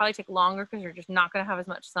have, it'll probably take longer because you're just not gonna have as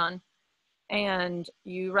much sun. And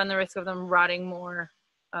you run the risk of them rotting more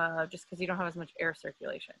just because you don't have as much air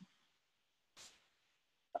circulation.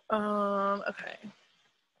 Okay.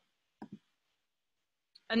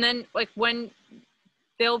 And then like when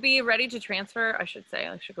they'll be ready to transfer, I should say,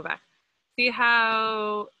 I should go back. See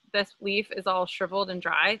how this leaf is all shriveled and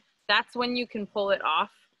dry? That's when you can pull it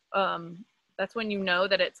off. That's when you know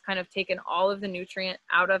that it's kind of taken all of the nutrient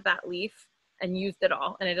out of that leaf and used it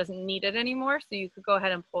all, and it doesn't need it anymore. So you could go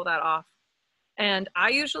ahead and pull that off. And I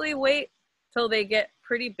usually wait till they get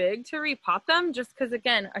pretty big to repot them, just because,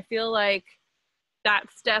 again, I feel like that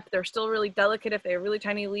step, they're still really delicate. If they have really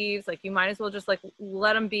tiny leaves, like you might as well just like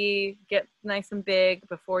let them be, get nice and big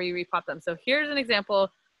before you repot them. So here's an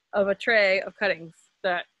example of a tray of cuttings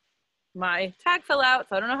that my tag fell out.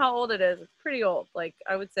 So I don't know how old it is. It's pretty old. Like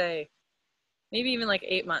I would say maybe even like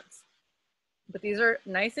 8 months. But these are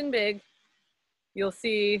nice and big. You'll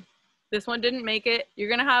see this one didn't make it. You're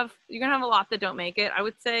gonna have a lot that don't make it. I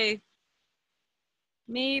would say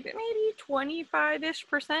maybe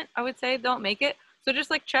 25-ish% I would say don't make it. So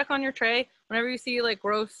just like check on your tray whenever you see like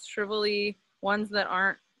gross, shrivelly ones that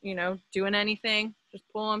aren't, you know, doing anything. Just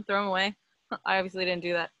pull them, throw them away. I obviously didn't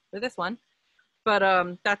do that for this one, but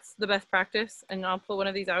that's the best practice. And I'll pull one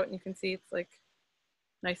of these out, and you can see it's like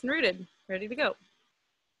nice and rooted, ready to go.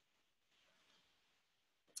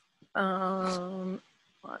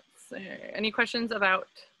 Let's see. Any questions about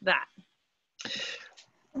that?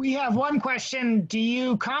 We have one question. Do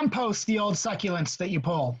you compost the old succulents that you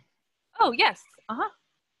pull? Oh, yes.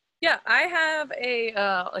 Yeah, I have a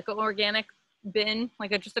like an organic bin,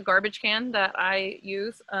 like just a garbage can that I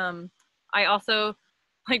use. I also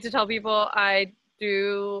like to tell people I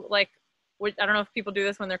do like, I don't know if people do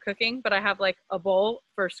this when they're cooking, but I have like a bowl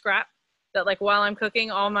for scrap that like while I'm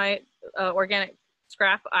cooking, all my organic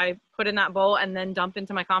scrap I put in that bowl and then dump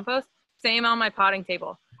into my compost. Same on my potting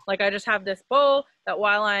table. Like I just have this bowl that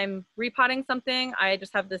while I'm repotting something, I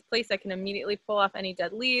just have this place I can immediately pull off any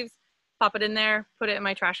dead leaves, pop it in there, put it in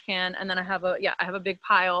my trash can, and then I have a big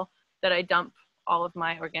pile that I dump all of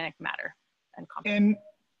my organic matter and compost. And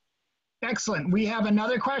excellent. We have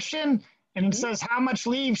another question, and it says how much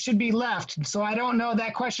leaves should be left. So I don't know.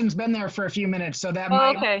 That question's been there for a few minutes, so that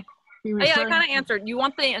might okay. be Yeah, I kind of answered. You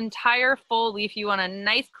want the entire full leaf. You want a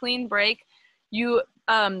nice clean break. You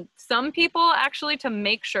some people actually, to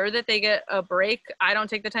make sure that they get a break, I don't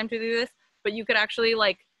take the time to do this, but you could actually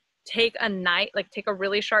like take a knife, like take a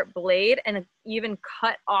really sharp blade and even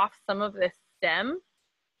cut off some of this stem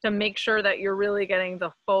to make sure that you're really getting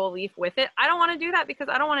the full leaf with it. I don't want to do that because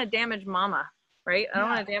I don't want to damage mama, right? I don't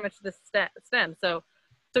want to damage the stem. So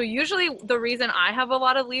usually the reason I have a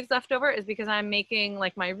lot of leaves left over is because I'm making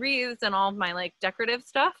like my wreaths and all of my like decorative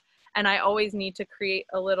stuff. And I always need to create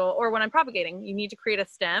a little, or when I'm propagating, you need to create a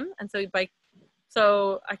stem. And so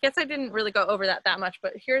I guess I didn't really go over that much,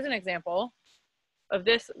 but here's an example of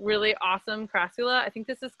this really awesome crassula. I think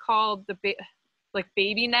this is called the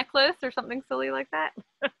baby necklace or something silly like that.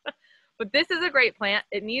 But this is a great plant.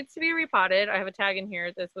 It needs to be repotted. I have a tag in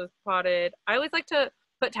here. This was potted. I always like to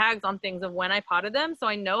put tags on things of when I potted them so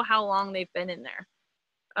I know how long they've been in there.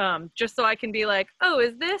 Just so I can be like, oh,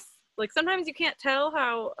 is this, like sometimes you can't tell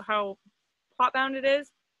how pot bound it is,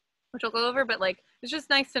 which I'll go over, but like it's just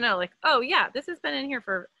nice to know like, oh yeah, this has been in here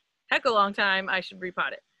for heck a long time, I should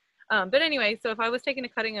repot it. But anyway, so if I was taking a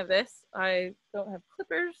cutting of this, I don't have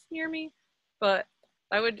clippers near me, but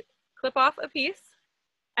I would clip off a piece,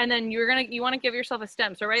 and then you want to give yourself a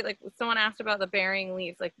stem. So right, like someone asked about the burying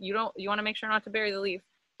leaves, like you want to make sure not to bury the leaves.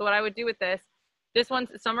 So what I would do with this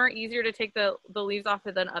some are easier to take the leaves off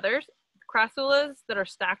than others. Crassulas that are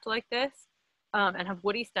stacked like this and have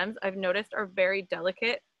woody stems, I've noticed are very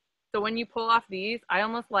delicate. So when you pull off these, I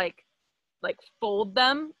almost like fold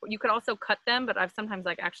them. You could also cut them, but I've sometimes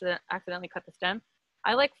like accidentally cut the stem.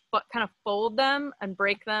 I like kind of fold them and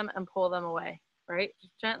break them and pull them away, right?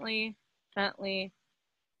 Just gently,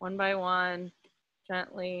 one by one,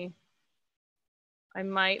 gently, I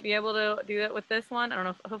might be able to do it with this one. I don't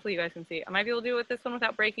know if, hopefully you guys can see. I might be able to do it with this one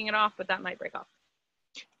without breaking it off, but that might break off.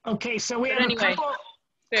 Okay, so we But have anyway,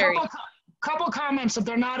 a couple comments that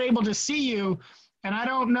they're not able to see you, and I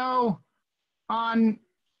don't know on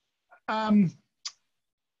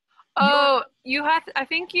oh, you have to, I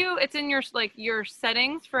think it's in your like your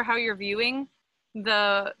settings for how you're viewing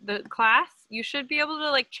the class. You should be able to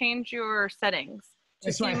like change your settings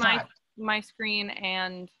to see my screen,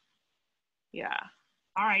 and yeah.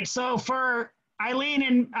 All right, so for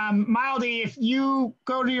Eileen and Mildy, if you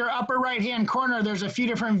go to your upper right-hand corner, there's a few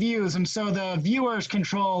different views, and so the viewers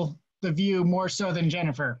control the view more so than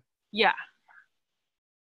Jennifer. Yeah.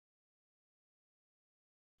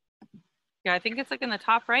 Yeah, I think it's like in the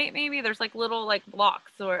top right, maybe. There's like little like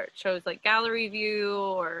blocks where it shows like gallery view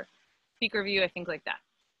or speaker view, I think like that.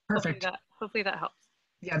 Perfect. Hopefully that helps.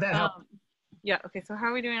 Yeah, that helps. Yeah, okay, so how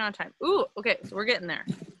are we doing on time? Ooh, okay, so we're getting there.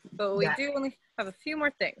 But we do only have a few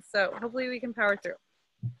more things, so hopefully we can power through.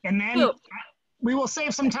 And then we will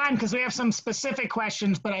save some time because we have some specific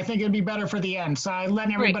questions, but I think it'd be better for the end. So I'm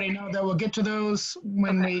letting everybody know that we'll get to those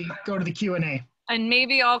when we go to the Q&A. And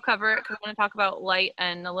maybe I'll cover it because I want to talk about light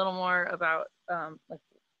and a little more about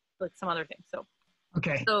like some other things. So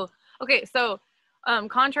So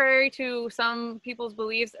contrary to some people's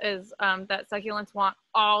beliefs is that succulents want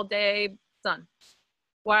all day sun.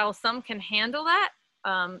 While some can handle that,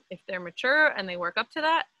 if they're mature and they work up to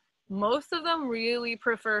that, most of them really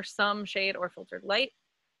prefer some shade or filtered light,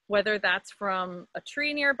 whether that's from a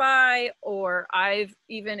tree nearby, or I've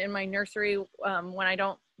even in my nursery, when I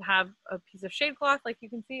don't have a piece of shade cloth, like you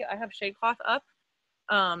can see, I have shade cloth up.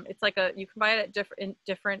 It's like you can buy it at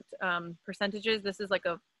different percentages. This is like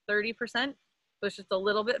a 30%, so it's just a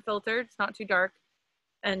little bit filtered. It's not too dark.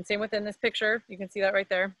 And same within this picture, you can see that right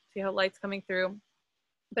there. See how light's coming through.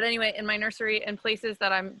 But anyway, in my nursery, in places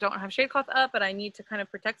that I don't have shade cloth up, but I need to kind of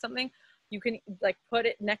protect something, you can like put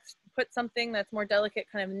something that's more delicate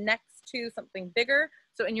kind of next to something bigger.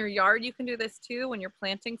 So in your yard, you can do this too when you're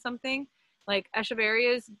planting something. Like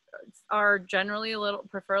echeverias are generally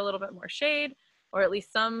prefer a little bit more shade, or at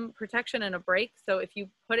least some protection and a break. So if you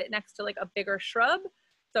put it next to like a bigger shrub,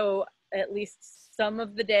 so at least some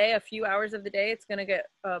of the day, a few hours of the day, it's gonna get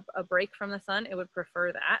a break from the sun, it would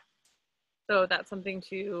prefer that. So that's something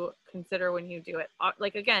to consider when you do it.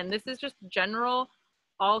 Like, again, this is just general.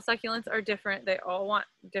 All succulents are different. They all want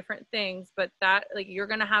different things, but that like you're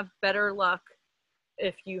going to have better luck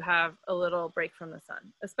if you have a little break from the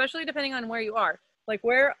sun, especially depending on where you are. Like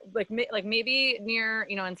maybe near,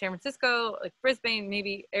 you know, in San Francisco, like Brisbane,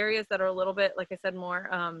 maybe areas that are a little bit, like I said, more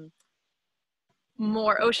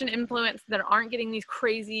ocean influence that aren't getting these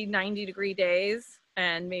crazy 90-degree days,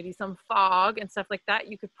 and maybe some fog and stuff like that,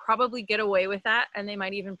 you could probably get away with that. And they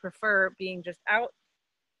might even prefer being just out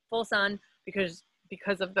full sun because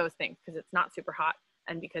of those things, because it's not super hot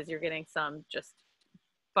and because you're getting some just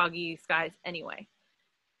foggy skies anyway.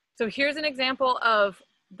 So here's an example of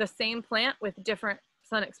the same plant with different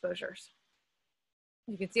sun exposures.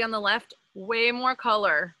 You can see on the left, way more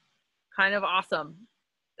color, kind of awesome.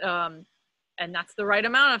 And that's the right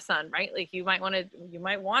amount of sun, right? Like you might want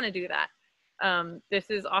to do that.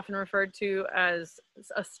 This is often referred to as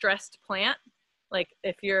a stressed plant. Like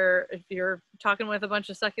if you're talking with a bunch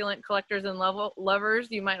of succulent collectors and lovers,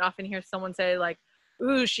 you might often hear someone say like,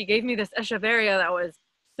 ooh, she gave me this echeveria that was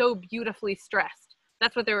so beautifully stressed.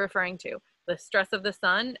 That's what they're referring to. The stress of the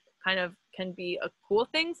sun kind of can be a cool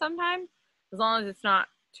thing sometimes, as long as it's not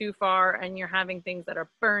too far and you're having things that are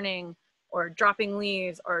burning or dropping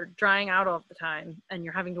leaves or drying out all the time and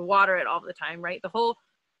you're having to water it all the time, right?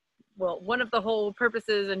 One of the whole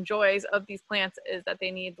purposes and joys of these plants is that they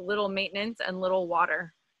need little maintenance and little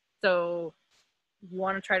water. So you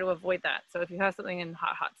want to try to avoid that. So if you have something in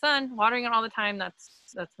hot sun, watering it all the time,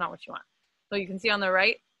 that's not what you want. So you can see on the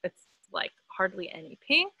right, it's like hardly any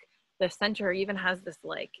pink. The center even has this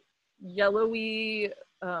like yellowy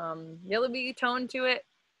tone to it.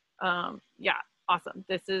 Yeah, awesome.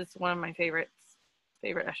 This is one of my favorite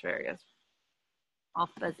echeverias. All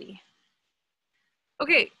fuzzy.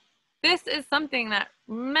 Okay. This is something that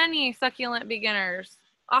many succulent beginners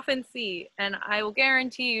often see, and I will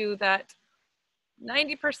guarantee you that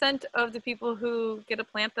 90% of the people who get a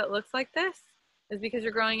plant that looks like this is because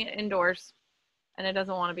you're growing it indoors and it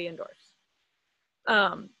doesn't want to be indoors.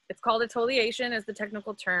 It's called exfoliation is the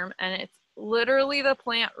technical term, and it's literally the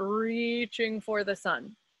plant reaching for the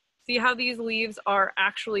sun. See how these leaves are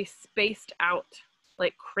actually spaced out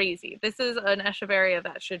like crazy. This is an echeveria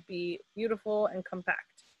that should be beautiful and compact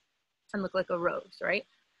and look like a rose, right?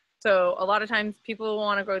 So a lot of times people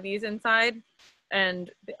want to grow these inside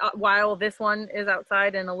And while this one is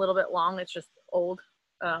outside and a little bit long, it's just old,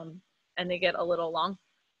 and they get a little long.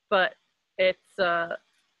 But it's,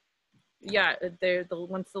 yeah,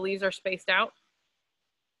 once the leaves are spaced out,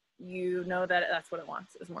 you know that that's what it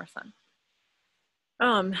wants, is more sun.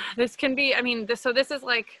 This can be, I mean, so this is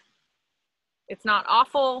like, it's not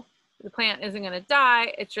awful. The plant isn't going to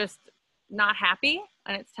die. It's just not happy,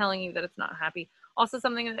 and it's telling you that it's not happy. Also,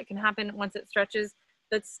 something that can happen once it stretches,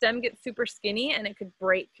 the stem gets super skinny and it could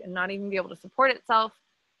break and not even be able to support itself.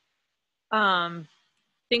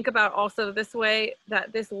 Think about also this way,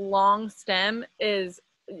 that this long stem is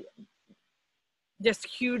just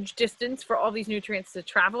huge distance for all these nutrients to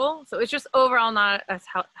travel. So it's just overall not as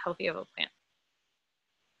healthy of a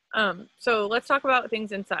plant. So let's talk about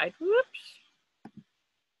things inside. Whoops.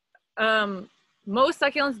 Most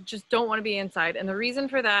succulents just don't want to be inside. And the reason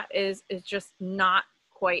for that is just not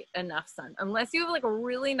quite enough sun. Unless you have like a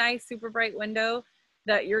really nice, super bright window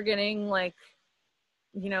that you're getting like,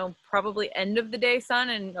 you know, probably end of the day sun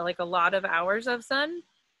and like a lot of hours of sun,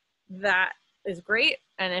 that is great.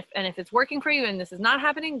 And if it's working for you and this is not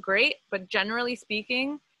happening, great. But generally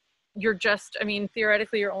speaking, you're just, I mean,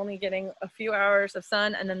 theoretically, you're only getting a few hours of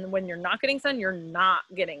sun. And then when you're not getting sun, you're not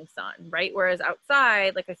getting sun, right? Whereas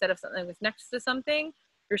outside, like I said, if something was next to something,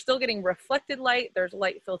 you're still getting reflected light. There's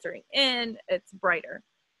light filtering in, it's brighter.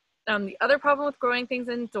 The other problem with growing things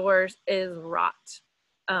indoors is rot.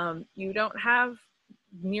 You don't have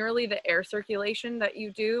nearly the air circulation that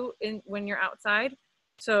you do when you're outside.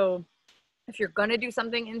 So if you're gonna do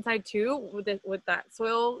something inside too, with that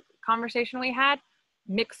soil conversation we had,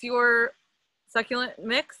 mix your succulent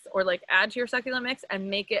mix, or like add to your succulent mix and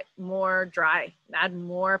make it more dry. Add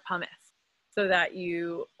more pumice so that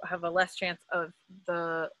you have a less chance of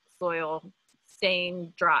the soil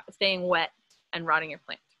staying dry, staying wet and rotting your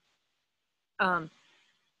plant.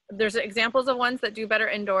 There's examples of ones that do better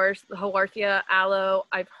indoors. The Haworthia, aloe,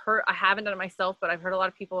 I haven't done it myself, but I've heard a lot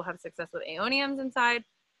of people have success with aeoniums inside.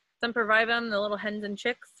 Sempervivum, the little hens and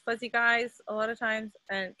chicks, fuzzy guys, a lot of times,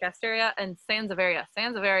 and Gasteria and Sansevieria.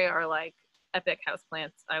 Sansevieria are like epic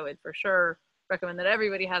houseplants. I would for sure recommend that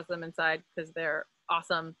everybody has them inside because they're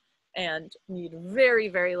awesome and need very,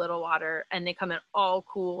 very little water, and they come in all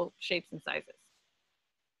cool shapes and sizes.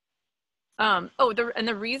 And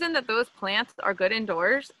the reason that those plants are good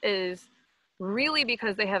indoors is really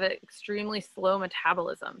because they have an extremely slow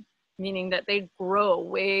metabolism, meaning that they grow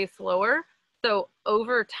way slower. So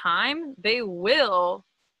over time, they will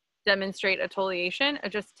demonstrate exfoliation. It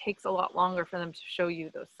just takes a lot longer for them to show you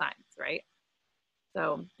those signs, right?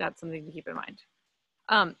 So that's something to keep in mind.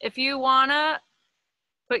 If you wanna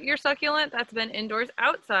put your succulent that's been indoors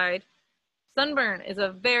outside, sunburn is a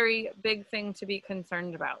very big thing to be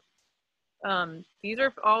concerned about. These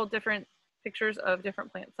are all different pictures of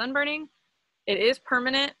different plants sunburning. It is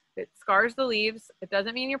permanent. It scars the leaves. It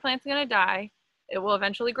doesn't mean your plant's gonna die. It will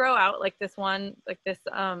eventually grow out like this one, like this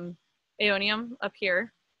aeonium up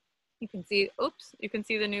here. You can see, oops, you can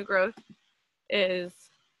see the new growth is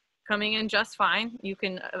coming in just fine. You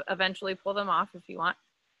can eventually pull them off if you want.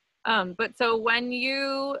 But so when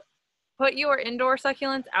you put your indoor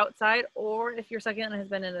succulents outside, or if your succulent has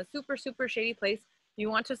been in a super, super shady place, you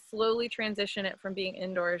want to slowly transition it from being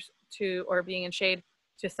indoors to, or being in shade,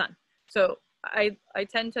 to sun. So I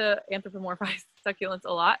tend to anthropomorphize succulents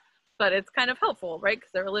a lot, but it's kind of helpful, right?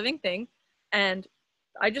 Because they're a living thing. And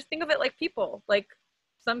I just think of it like people. Like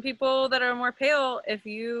some people that are more pale, if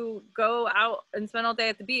you go out and spend all day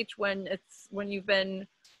at the beach when you've been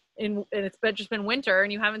in, and it's just been winter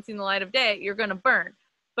and you haven't seen the light of day, you're gonna burn.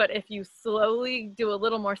 But if you slowly do a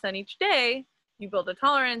little more sun each day, you build a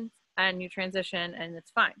tolerance and you transition and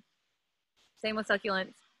it's fine. Same with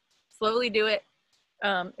succulents. Slowly do it.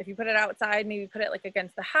 If you put it outside, maybe put it like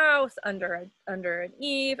against the house, under an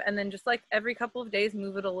eave, and then just like every couple of days,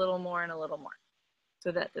 move it a little more and a little more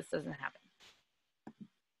so that this doesn't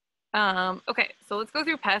happen. Okay, so let's go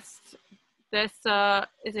through pests. This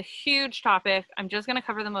is a huge topic. I'm just gonna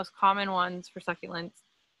cover the most common ones for succulents.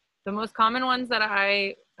 The most common ones that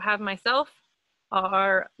I have myself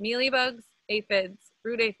are mealybugs, aphids,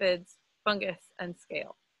 root aphids, fungus, and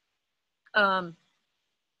scale.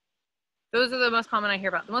 Those are the most common I hear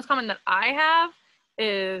about. The most common that I have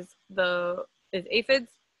is aphids,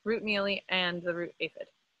 root mealy, and the root aphid.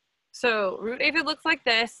 So root aphid looks like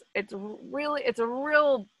this. It's a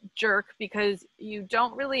real jerk because you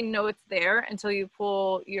don't really know it's there until you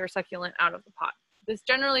pull your succulent out of the pot. This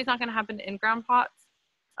generally is not going to happen in ground pots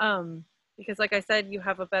because, like I said, you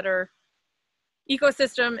have a better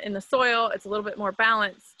ecosystem in the soil. It's a little bit more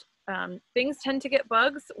balanced. Things tend to get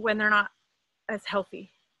bugs when they're not as healthy,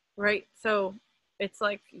 right? So It's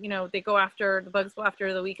like, you know, the bugs go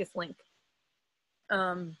after the weakest link.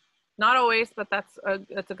 Not always, but that's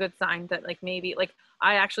a good sign that like maybe, like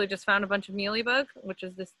I actually just found a bunch of mealybug, which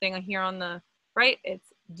is this thing here on the right.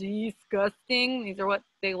 It's disgusting. These are what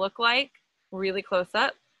they look like really close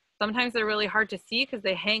up. Sometimes they're really hard to see because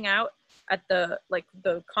they hang out at the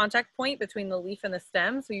contact point between the leaf and the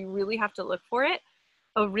stem. So you really have to look for it.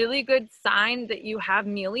 A really good sign that you have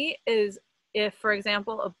mealy is if, for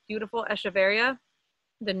example, a beautiful echeveria,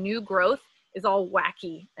 the new growth is all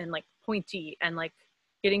wacky and like pointy and like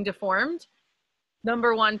getting deformed.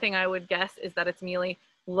 Number one thing I would guess is that it's mealy.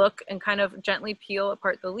 Look and kind of gently peel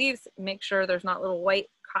apart the leaves. Make sure there's not little white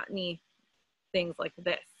cottony things like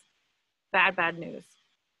this. Bad news.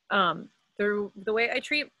 The way I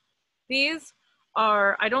treat these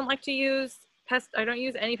are, I don't like to use I don't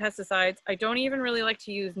use any pesticides. I don't even really like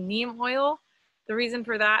to use neem oil. The reason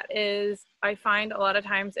for that is I find a lot of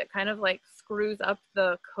times it kind of like screws up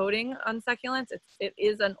the coating on succulents. It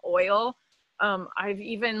is an oil. I've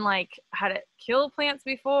even like had it kill plants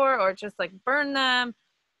before or just like burn them.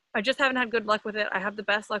 I just haven't had good luck with it. I have the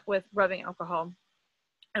best luck with rubbing alcohol.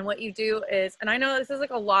 And what you do is, and I know this is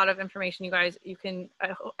like a lot of information, you guys, you can,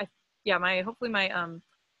 hopefully my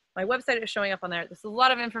website is showing up on there. This is a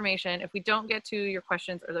lot of information. If we don't get to your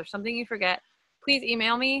questions or there's something you forget, please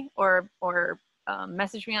email me or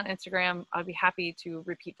message me on Instagram. I'd be happy to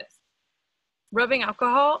repeat this. Rubbing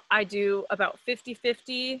alcohol, I do about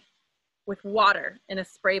 50-50 with water in a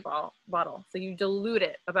spray bottle. So you dilute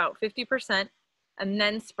it about 50% and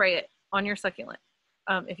then spray it on your succulent.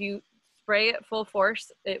 If you spray it full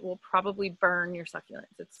force, it will probably burn your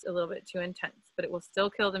succulents. It's a little bit too intense, but it will still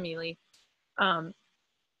kill the mealy.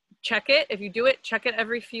 Check it. If you do it, check it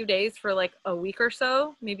every few days for like a week or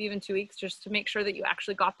so, maybe even 2 weeks, just to make sure that you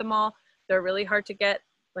actually got them all. They're really hard to get.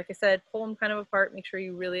 Like I said, pull them kind of apart, make sure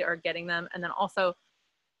you really are getting them. And then also,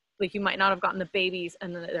 like, you might not have gotten the babies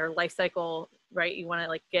and their life cycle, right? You want to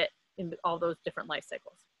like get in all those different life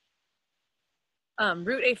cycles.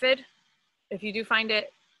 Root aphid, if you do find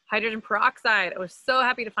it, hydrogen peroxide. I was so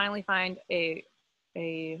happy to finally find a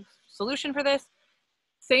solution for this.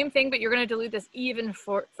 Same thing, but you're going to dilute this even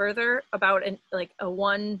further, about a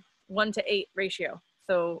 1:8 ratio.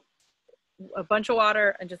 So a bunch of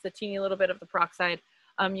water and just a teeny little bit of the peroxide.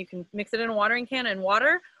 You can mix it in a watering can and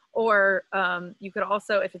water, or you could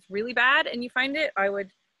also, if it's really bad and you find it, I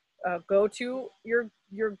would go to your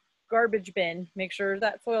garbage bin, make sure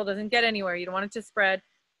that soil doesn't get anywhere. You don't want it to spread.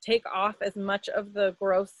 Take off as much of the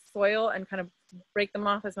gross soil and kind of break them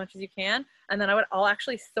off as much as you can. And then I'll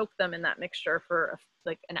actually soak them in that mixture for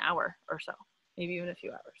like an hour or so, maybe even a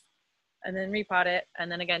few hours. And then repot it. And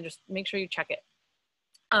then again, just make sure you check it.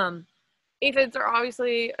 Aphids are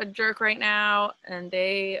obviously a jerk right now, and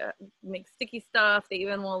they make sticky stuff. They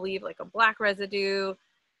even will leave like a black residue.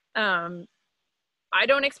 I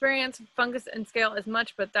don't experience fungus and scale as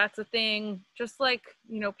much, but that's a thing. Just like,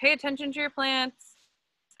 pay attention to your plants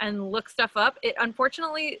and look stuff up.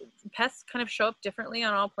 Unfortunately, pests kind of show up differently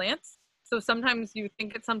on all plants. So sometimes you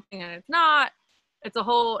think it's something and it's not. It's a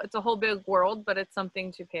whole big world, but it's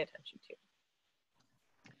something to pay attention to.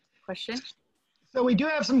 Question? So we do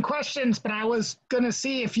have some questions, but I was going to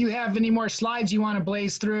see if you have any more slides you want to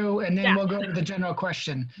blaze through, and then we'll go to the general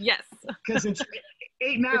question. Yes. Because it's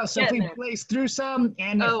 8 now, so if we blaze through some,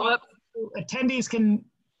 and if attendees can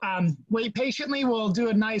wait patiently, we'll do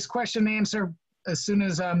a nice question and answer as soon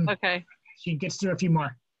as she gets through a few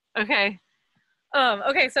more. Okay.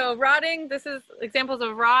 Okay, so rotting, this is examples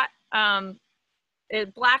of rot.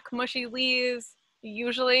 Black mushy leaves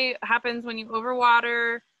usually happens when you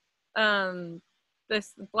overwater. The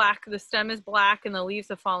stem is black and the leaves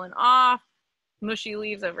have fallen off. Mushy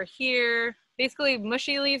leaves over here. Basically,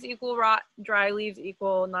 mushy leaves equal rot, dry leaves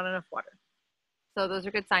equal not enough water. So those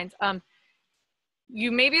are good signs. You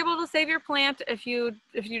may be able to save your plant if you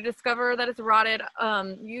discover that it's rotted.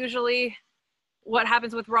 Usually what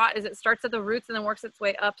happens with rot is it starts at the roots and then works its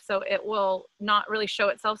way up, so it will not really show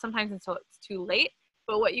itself sometimes until it's too late.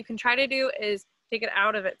 But what you can try to do is take it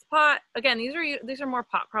out of its pot. Again, these are more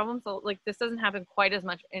pot problems, so like this doesn't happen quite as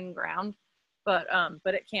much in ground, but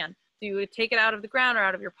it can. So you would take it out of the ground or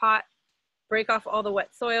out of your pot, break off all the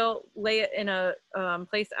wet soil, lay it in a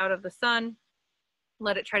place out of the sun,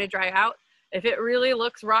 let it try to dry out. If it really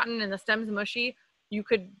looks rotten and the stem's mushy, you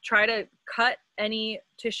could try to cut any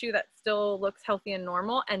tissue that still looks healthy and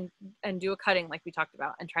normal and do a cutting like we talked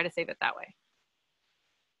about and try to save it that way.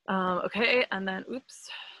 Okay, and then oops,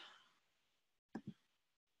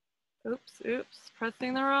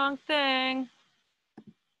 pressing the wrong thing.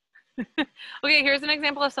 Okay, here's an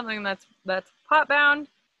example of something that's pot bound.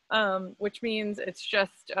 which means it's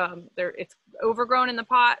just, it's overgrown in the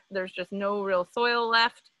pot. There's just no real soil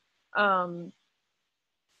left.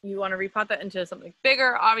 You want to repot that into something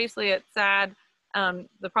bigger. Obviously, it's sad.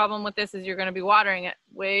 The problem with this is you're going to be watering it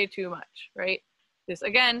way too much, right? This,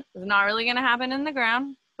 again, is not really going to happen in the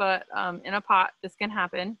ground, but in a pot, this can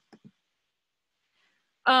happen.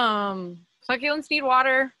 Succulents need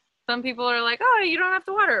water. Some people are like, oh, you don't have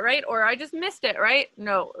to water it, right? Or I just missed it, right?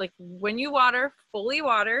 No, like when you water, fully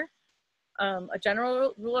water. A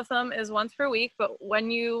general rule of thumb is once per week, but when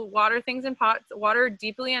you water things in pots, water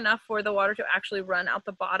deeply enough for the water to actually run out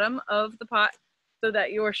the bottom of the pot so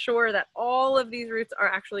that you're sure that all of these roots are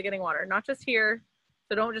actually getting water, not just here.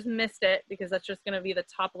 So don't just miss it, because that's just going to be the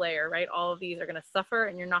top layer, right? All of these are going to suffer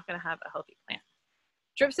and you're not going to have a healthy plant.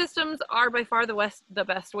 Drip systems are by far the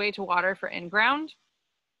best way to water for in-ground.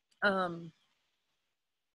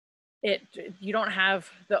 You don't have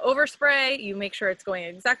the overspray. You make sure it's going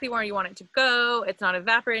exactly where you want it to go. It's not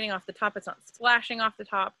evaporating off the top. It's not splashing off the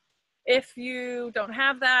top. If you don't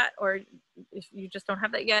have that, or if you just don't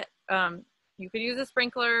have that yet, you could use a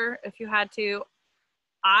sprinkler if you had to.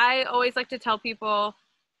 I always like to tell people,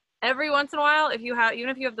 every once in a while, even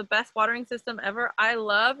if you have the best watering system ever, I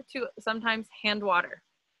love to sometimes hand water.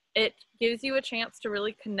 It gives you a chance to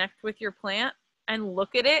really connect with your plant and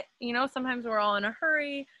look at it. You know, sometimes we're all in a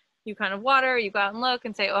hurry. You kind of water, you go out and look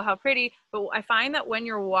and say, oh, how pretty. But I find that when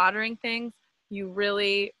you're watering things, you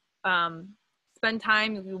really spend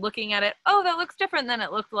time looking at it. Oh, that looks different than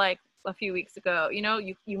it looked like a few weeks ago. You know,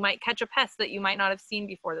 you might catch a pest that you might not have seen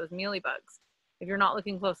before, those mealybugs, if you're not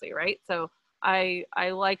looking closely, right? So I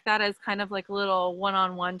like that as kind of like a little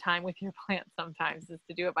one-on-one time with your plant sometimes, is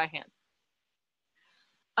to do it by hand.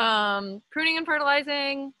 Pruning and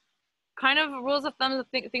fertilizing, kind of rules of thumb, the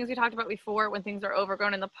things we talked about before when things are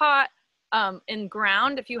overgrown in the pot. In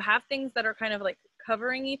ground, if you have things that are kind of like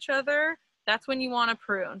covering each other, that's when you want to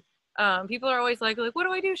prune. People are always like, what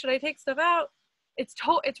do I do? Should I take stuff out? It's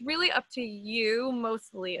really up to you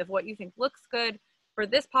mostly of what you think looks good. For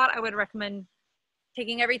this pot, I would recommend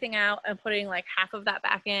taking everything out and putting like half of that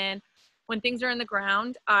back in. When things are in the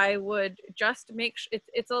ground, I would just make sure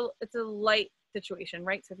it's a light situation,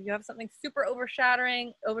 right? So if you have something super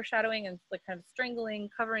overshadowing and like kind of strangling,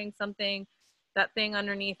 covering something, that thing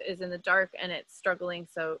underneath is in the dark and it's struggling.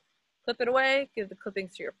 So clip it away, give the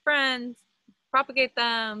clippings to your friends, propagate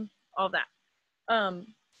them, all that.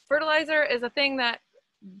 Fertilizer is a thing that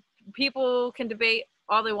people can debate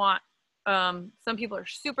all they want. Some people are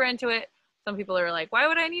super into it. Some people are like, why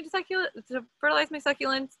would I need to fertilize my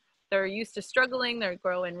succulents? They're used to struggling. They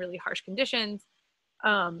grow in really harsh conditions.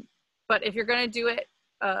 But if you're going to do it,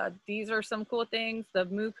 these are some cool things. The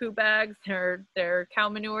muku bags, they're cow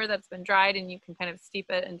manure that's been dried, and you can kind of steep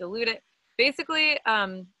it and dilute it. Basically,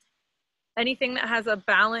 anything that has a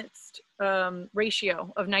balanced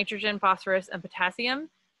ratio of nitrogen, phosphorus, and potassium.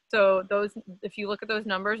 So those, if you look at those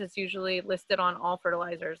numbers, it's usually listed on all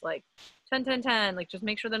fertilizers, like 10, 10, 10, like just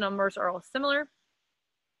make sure the numbers are all similar.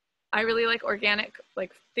 I really like organic,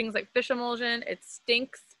 like things like fish emulsion. It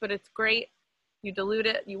stinks, but it's great. You dilute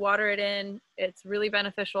it, you water it in. It's really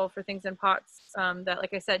beneficial for things in pots that,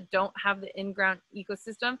 like I said, don't have the in-ground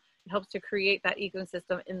ecosystem. It helps to create that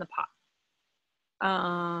ecosystem in the pot.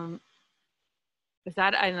 And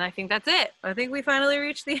I think that's it. I think we finally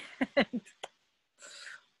reached the end.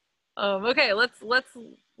 Okay, let's let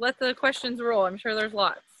the questions roll. I'm sure there's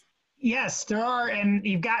lots. Yes, there are, and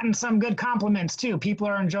you've gotten some good compliments too. People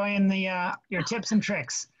are enjoying the your tips and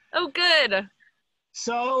tricks. Oh, good.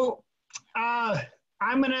 So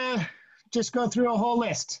I'm gonna just go through a whole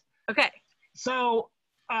list. Okay. So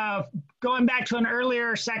going back to an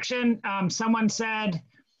earlier section, someone said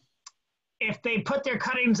if they put their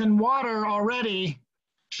cuttings in water already,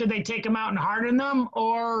 should they take them out and harden them,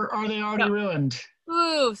 or are they already ruined?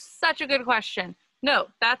 Ooh, such a good question. No,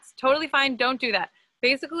 that's totally fine. Don't do that.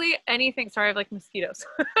 Basically anything, sorry, I have like mosquitoes.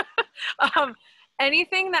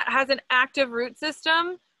 Anything that has an active root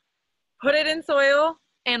system, put it in soil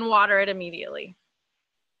and water it immediately.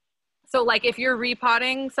 So like if you're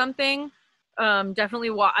repotting something,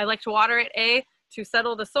 definitely I like to water it to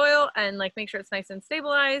settle the soil and like make sure it's nice and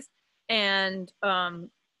stabilized. And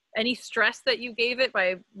any stress that you gave it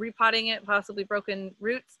by repotting it, possibly broken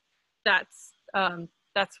roots, that's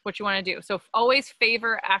what you want to do. So always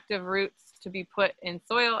favor active roots to be put in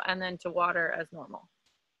soil and then to water as normal.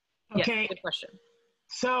 Okay. Yes, good question.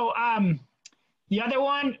 So the other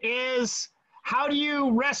one is, how do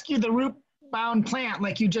you rescue the root-bound plant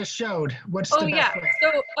like you just showed? What's the best way?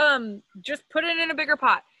 So just put it in a bigger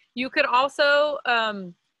pot. You could also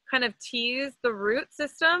kind of tease the root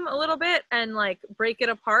system a little bit and like break it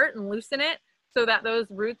apart and loosen it. so that those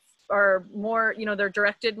roots are more, you know, they're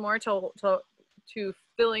directed more to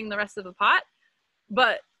filling the rest of the pot.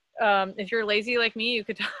 But if you're lazy like me, you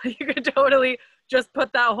could you could totally just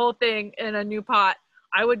put that whole thing in a new pot.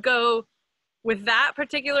 I would go with that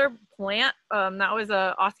particular plant. That was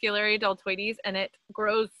a Oscularia deltoides, and it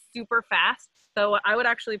grows super fast. So I would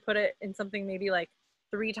actually put it in something maybe like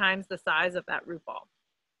 3 times the size of that root ball.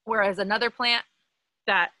 Whereas another plant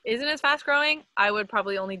that isn't as fast growing, I would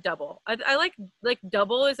probably only double. I like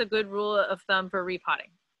double is a good rule of thumb for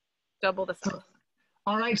repotting. Double the size.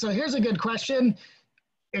 All right, so here's a good question.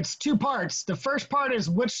 It's 2 parts. The first part is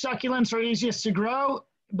which succulents are easiest to grow,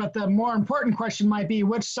 but the more important question might be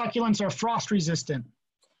which succulents are frost resistant.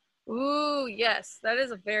 Ooh, yes, that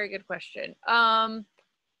is a very good question.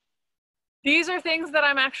 These are things that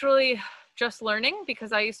I'm actually just learning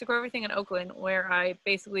because I used to grow everything in Oakland where I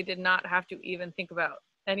basically did not have to even think about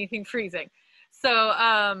anything freezing.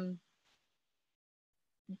 So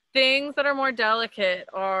things that are more delicate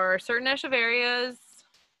are certain echeverias,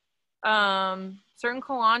 certain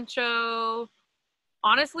Kalanchoe.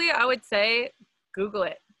 Honestly, I would say Google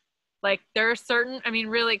it. Like there are certain, I mean,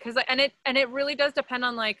 really, because and it really does depend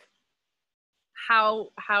on like how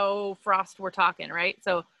frost we're talking, right?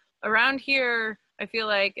 So around here, I feel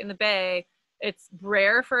like in the Bay, it's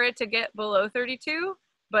rare for it to get below 32,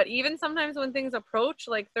 but even sometimes when things approach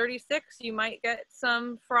like 36, you might get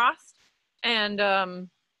some frost. And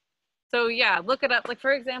so yeah, look it up. Like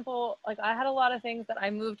for example, like I had a lot of things that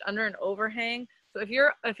I moved under an overhang. So if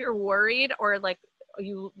you're worried or like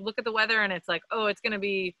you look at the weather and it's like, oh, it's gonna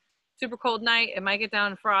be super cold night, it might get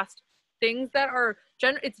down frost. Things that are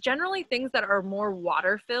it's generally things that are more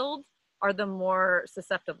water filled are the more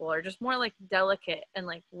susceptible or just more like delicate and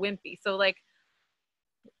like wimpy. So like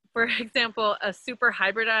for example, a super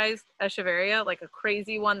hybridized echeveria, like a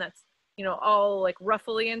crazy one that's, you know, all like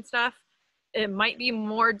ruffly and stuff, it might be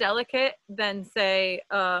more delicate than say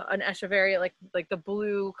an echeveria like the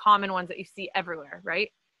blue common ones that you see everywhere,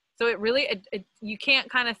 right? So it really you can't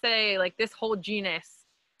kind of say like this whole genus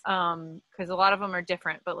because a lot of them are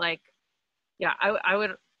different, but like yeah, I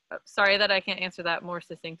would, sorry that I can't answer that more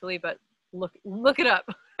succinctly, but look it up.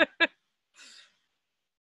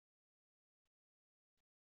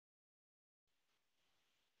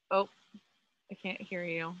 Oh, I can't hear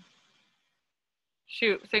you.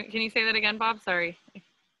 Shoot, so can you say that again, Bob? Sorry.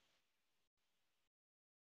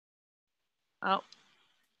 Oh.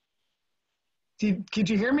 Could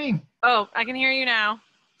you hear me? Oh, I can hear you now.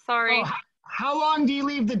 Sorry. Oh, how long do you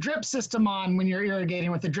leave the drip system on when you're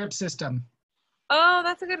irrigating with the drip system? Oh,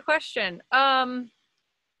 that's a good question.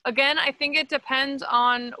 Again, I think it depends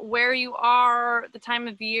on where you are, the time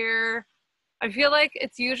of year. I feel like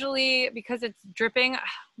it's usually because it's dripping.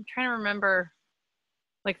 I'm trying to remember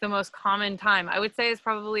like the most common time. I would say it's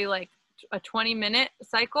probably like a 20-minute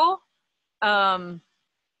cycle once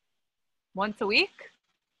a week.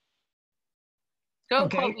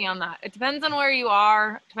 Don't quote me on that. It depends on where you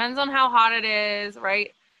are. It depends on how hot it is,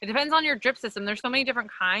 right? It depends on your drip system. There's so many different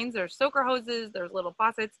kinds. There's soaker hoses. There's little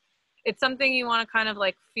faucets. It's something you want to kind of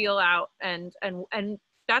like feel out, and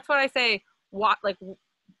that's what I say. Like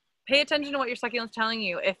pay attention to what your succulent's telling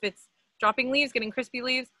you. If it's dropping leaves, getting crispy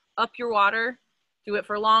leaves, up your water. Do it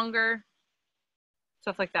for longer.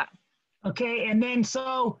 Stuff like that. Okay, and then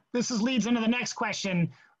so this leads into the next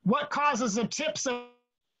question. What causes the tips of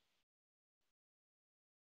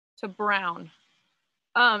to brown?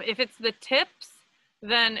 If it's the tips,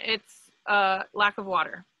 then it's lack of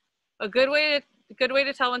water. A good way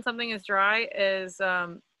to tell when something is dry is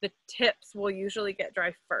the tips will usually get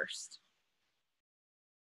dry first.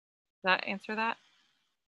 Does that answer that?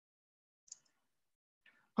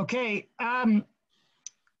 Okay.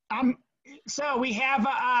 So we have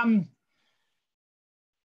oh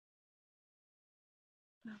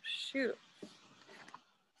shoot.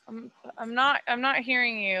 I'm not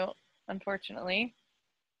hearing you, unfortunately.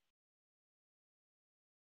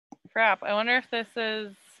 Crap. I wonder if this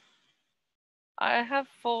is, I have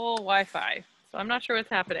full Wi-Fi, so I'm not sure what's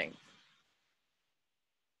happening.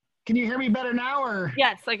 Can you hear me better now, or?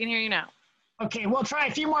 Yes, I can hear you now. Okay, we'll try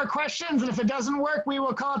a few more questions, and if it doesn't work, we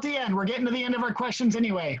will call at the end. We're getting to the end of our questions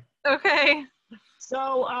anyway. Okay.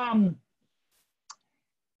 So,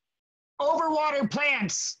 overwatered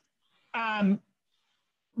plants,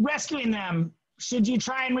 rescuing them, should you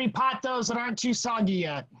try and repot those that aren't too soggy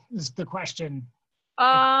yet, is the question.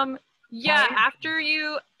 Yeah, after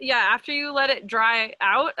you let it dry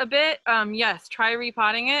out a bit, yes, try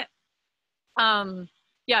repotting it.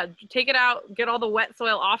 Yeah, take it out, get all the wet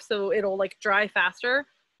soil off so it'll like dry faster,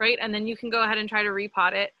 right? And then you can go ahead and try to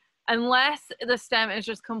repot it. Unless the stem is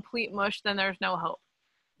just complete mush, then there's no hope.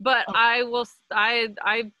 But I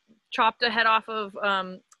chopped a head off of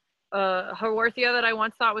Haworthia that I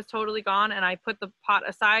once thought was totally gone, and I put the pot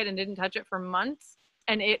aside and didn't touch it for months,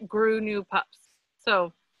 and it grew new pups.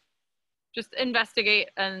 So just investigate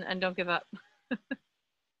and don't give up.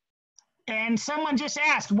 And someone just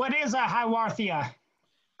asked, what is a Haworthia?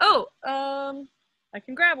 Oh, I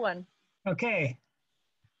can grab one. Okay.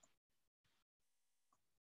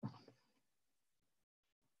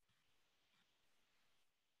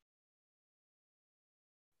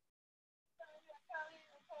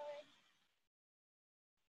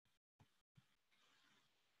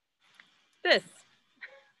 This.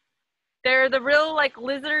 They're the real like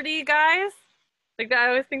lizardy guys. Like I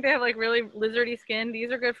always think they have like really lizardy skin.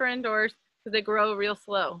 These are good for indoors because they grow real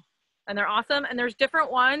slow. And they're awesome. And there's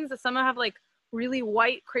different ones. Some have like really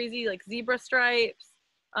white, crazy like zebra stripes.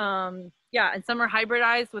 Yeah, and some are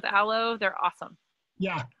hybridized with aloe. They're awesome.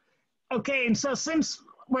 Yeah. Okay, and so since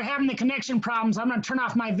we're having the connection problems, I'm going to turn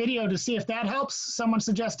off my video to see if that helps. Someone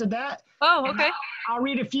suggested that. Oh, okay. I'll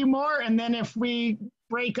read a few more, and then if we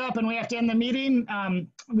break up and we have to end the meeting,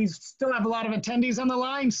 we still have a lot of attendees on the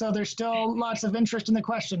line, so there's still lots of interest in the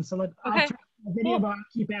questions. So I'll turn off the video, but I'll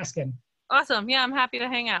keep asking. Awesome. Yeah, I'm happy to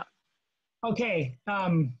hang out. Okay.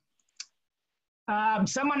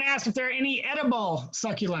 Someone asked if there are any edible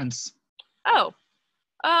succulents. Oh,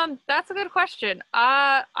 that's a good question.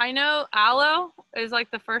 I know aloe is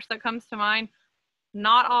like the first that comes to mind.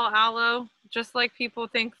 Not all aloe, just like people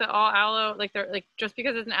think that all aloe, like they're like, just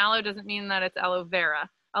because it's an aloe doesn't mean that it's aloe vera.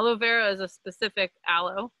 Aloe vera is a specific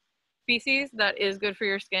aloe species that is good for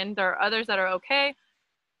your skin. There are others that are okay,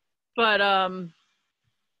 but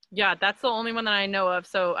yeah, that's the only one that I know of.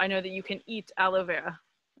 So I know that you can eat aloe vera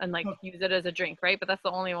and like use it as a drink, right? But that's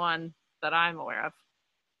the only one that I'm aware of.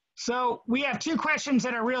 So we have two questions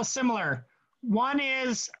that are real similar. One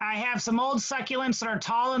is, I have some old succulents that are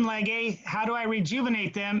tall and leggy. How do I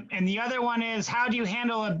rejuvenate them? And the other one is, how do you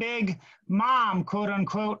handle a big mom, quote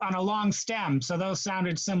unquote, on a long stem? So those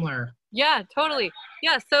sounded similar. Yeah, totally.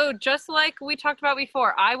 Yeah, so just like we talked about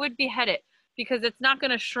before, I would behead it because it's not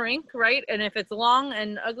going to shrink, right? And if it's long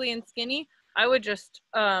and ugly and skinny, I would just,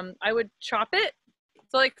 I would chop it.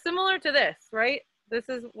 So like similar to this, right? This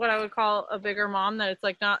is what I would call a bigger mom, that it's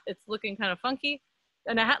like not, it's looking kind of funky.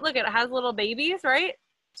 And look, it has little babies, right?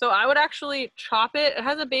 So I would actually chop it. It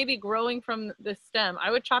has a baby growing from the stem. I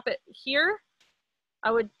would chop it here. I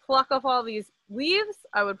would pluck off all these leaves.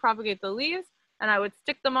 I would propagate the leaves, and I would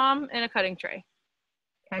stick the mom in a cutting tray.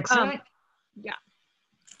 Excellent. Yeah.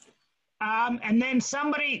 And then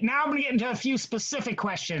somebody, now I'm going to get into a few specific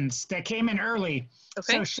questions that came in early.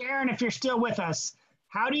 Okay. So Sharon, if you're still with us,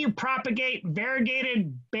 how do you propagate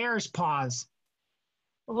variegated bear's paws?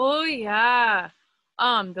 Oh, yeah.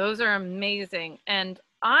 Those are amazing. And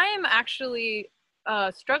I'm actually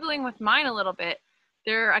struggling with mine a little bit.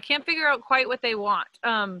 I can't figure out quite what they want.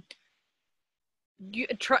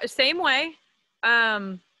 Same way.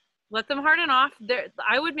 Let them harden off.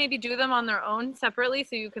 I would maybe do them on their own separately,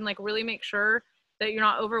 so you can like really make sure that you're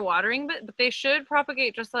not overwatering, but they should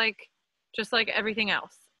propagate just like everything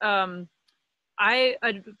else.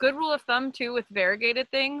 A good rule of thumb too with variegated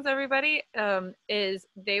things, everybody, is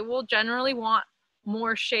they will generally want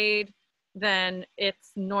more shade than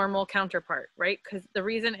its normal counterpart, right? Because the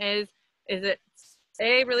reason is it's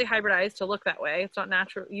really hybridized to look that way. It's not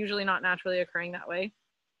natural, usually not naturally occurring that way.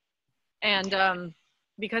 And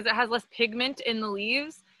because it has less pigment in the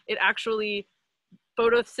leaves, it actually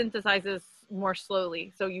photosynthesizes more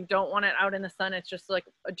slowly. So you don't want it out in the sun. It's just like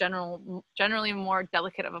a generally more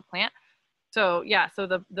delicate of a plant. So yeah, so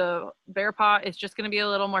the bear paw is just going to be a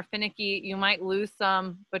little more finicky. You might lose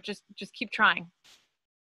some, but just keep trying.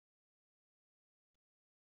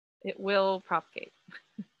 It will propagate.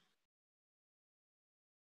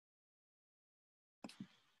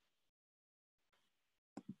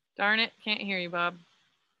 Darn it, can't hear you, Bob.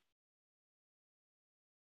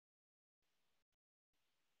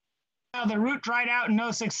 The root dried out and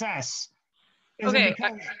no success. Okay.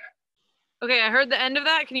 Okay, I heard the end of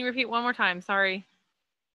that. Can you repeat one more time? Sorry.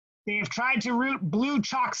 They've tried to root blue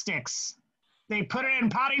chalk sticks. They put it in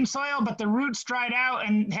potting soil, but the roots dried out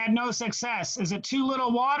and had no success. Is it too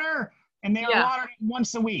little water? And they are watered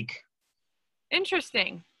once a week.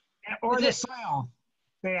 Interesting. Or the soil,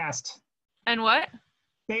 they asked. And what?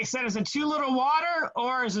 They said, is it too little water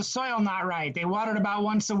or is the soil not right? They watered about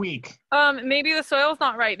once a week. Maybe the soil's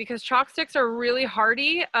not right because chalk sticks are really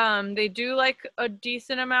hardy. They do like a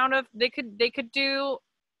decent amount of, they could do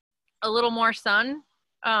a little more sun.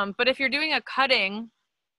 But if you're doing a cutting,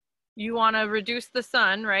 you want to reduce the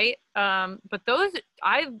sun, right? But those,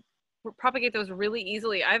 propagate those really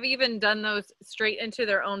easily. I've even done those straight into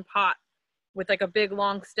their own pot with like a big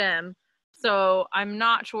long stem. So I'm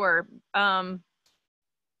not sure.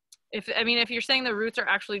 If you're saying the roots are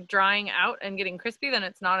actually drying out and getting crispy, then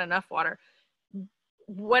it's not enough water.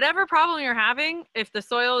 Whatever problem you're having, if the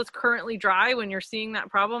soil is currently dry when you're seeing that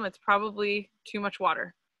problem, it's probably too much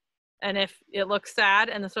water. And if it looks sad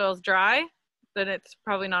and the soil's dry, then it's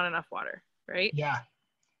probably not enough water, right? Yeah.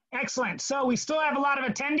 Excellent. So we still have a lot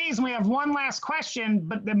of attendees and we have one last question,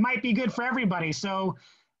 but that might be good for everybody. So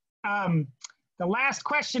the last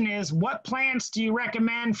question is, what plants do you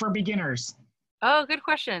recommend for beginners? Oh, good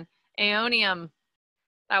question. Aeonium.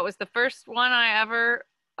 That was the first one I ever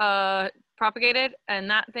propagated, and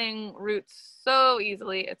that thing roots so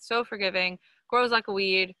easily. It's so forgiving, grows like a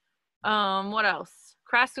weed. What else?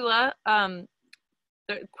 Crassula.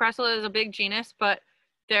 Crassula is a big genus, but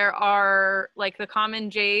there are like the common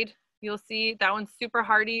jade. You'll see that one's super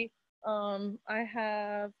hardy. I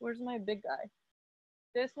have, where's my big guy?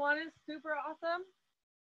 This one is super awesome.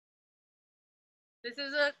 This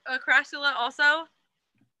is a Crassula also.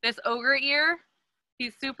 This ogre ear,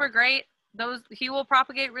 he's super great. He will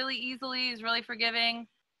propagate really easily. He's really forgiving.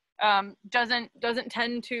 Doesn't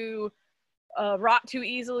tend to rot too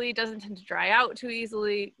easily. Doesn't tend to dry out too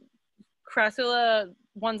easily. Crassula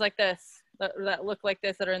ones like this that look like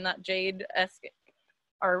this, that are in that jade-esque,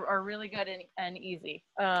 are really good and easy.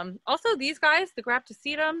 Also, these guys, the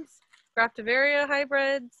Graptosetums, Graptivaria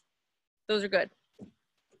hybrids, those are good.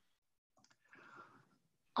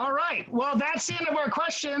 All right. Well, that's the end of our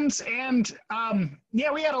questions. And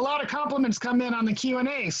yeah, we had a lot of compliments come in on the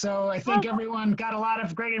Q&A. So I think everyone got a lot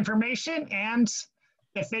of great information. And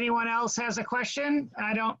if anyone else has a question,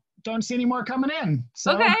 I don't see any more coming in.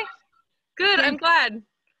 So, okay, good. I'm glad.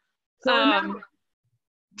 So remember,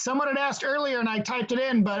 someone had asked earlier and I typed it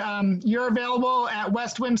in, but you're available at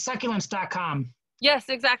westwindsucculents.com. Yes,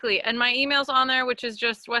 exactly. And my email's on there, which is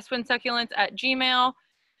just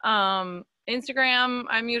westwindsucculents@gmail.com. Instagram,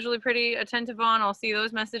 I'm usually pretty attentive on. I'll see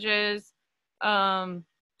those messages. Send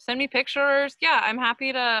me pictures. Yeah, I'm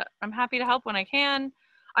happy to help when I can.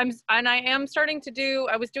 I was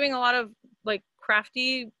doing a lot of like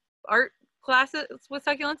crafty art classes with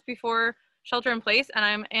succulents before shelter in place, and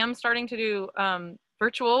I am starting to do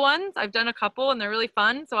virtual ones. I've done a couple and they're really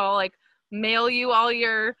fun. So I'll like mail you all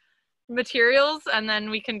your materials, and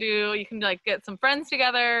then you can like get some friends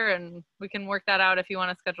together and we can work that out if you want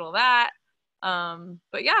to schedule that.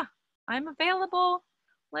 But yeah, I'm available.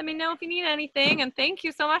 Let me know if you need anything, and thank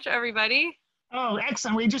you so much, everybody. Oh,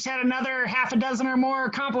 excellent. We just had another half a dozen or more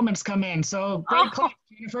compliments come in. So great clap,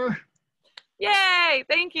 Jennifer. Yay,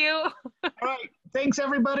 thank you. All right. Thanks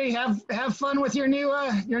everybody. Have fun with your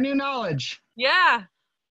new knowledge. Yeah.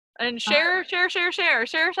 And share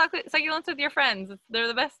succulents with your friends. They're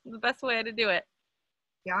the best way to do it.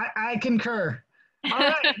 Yeah, I concur. All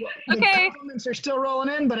right. Okay. The compliments are still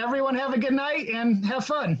rolling in, but everyone have a good night and have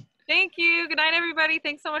fun. Thank you. Good night, everybody.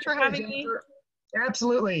 Thanks so much for having me.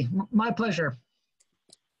 Absolutely. My pleasure.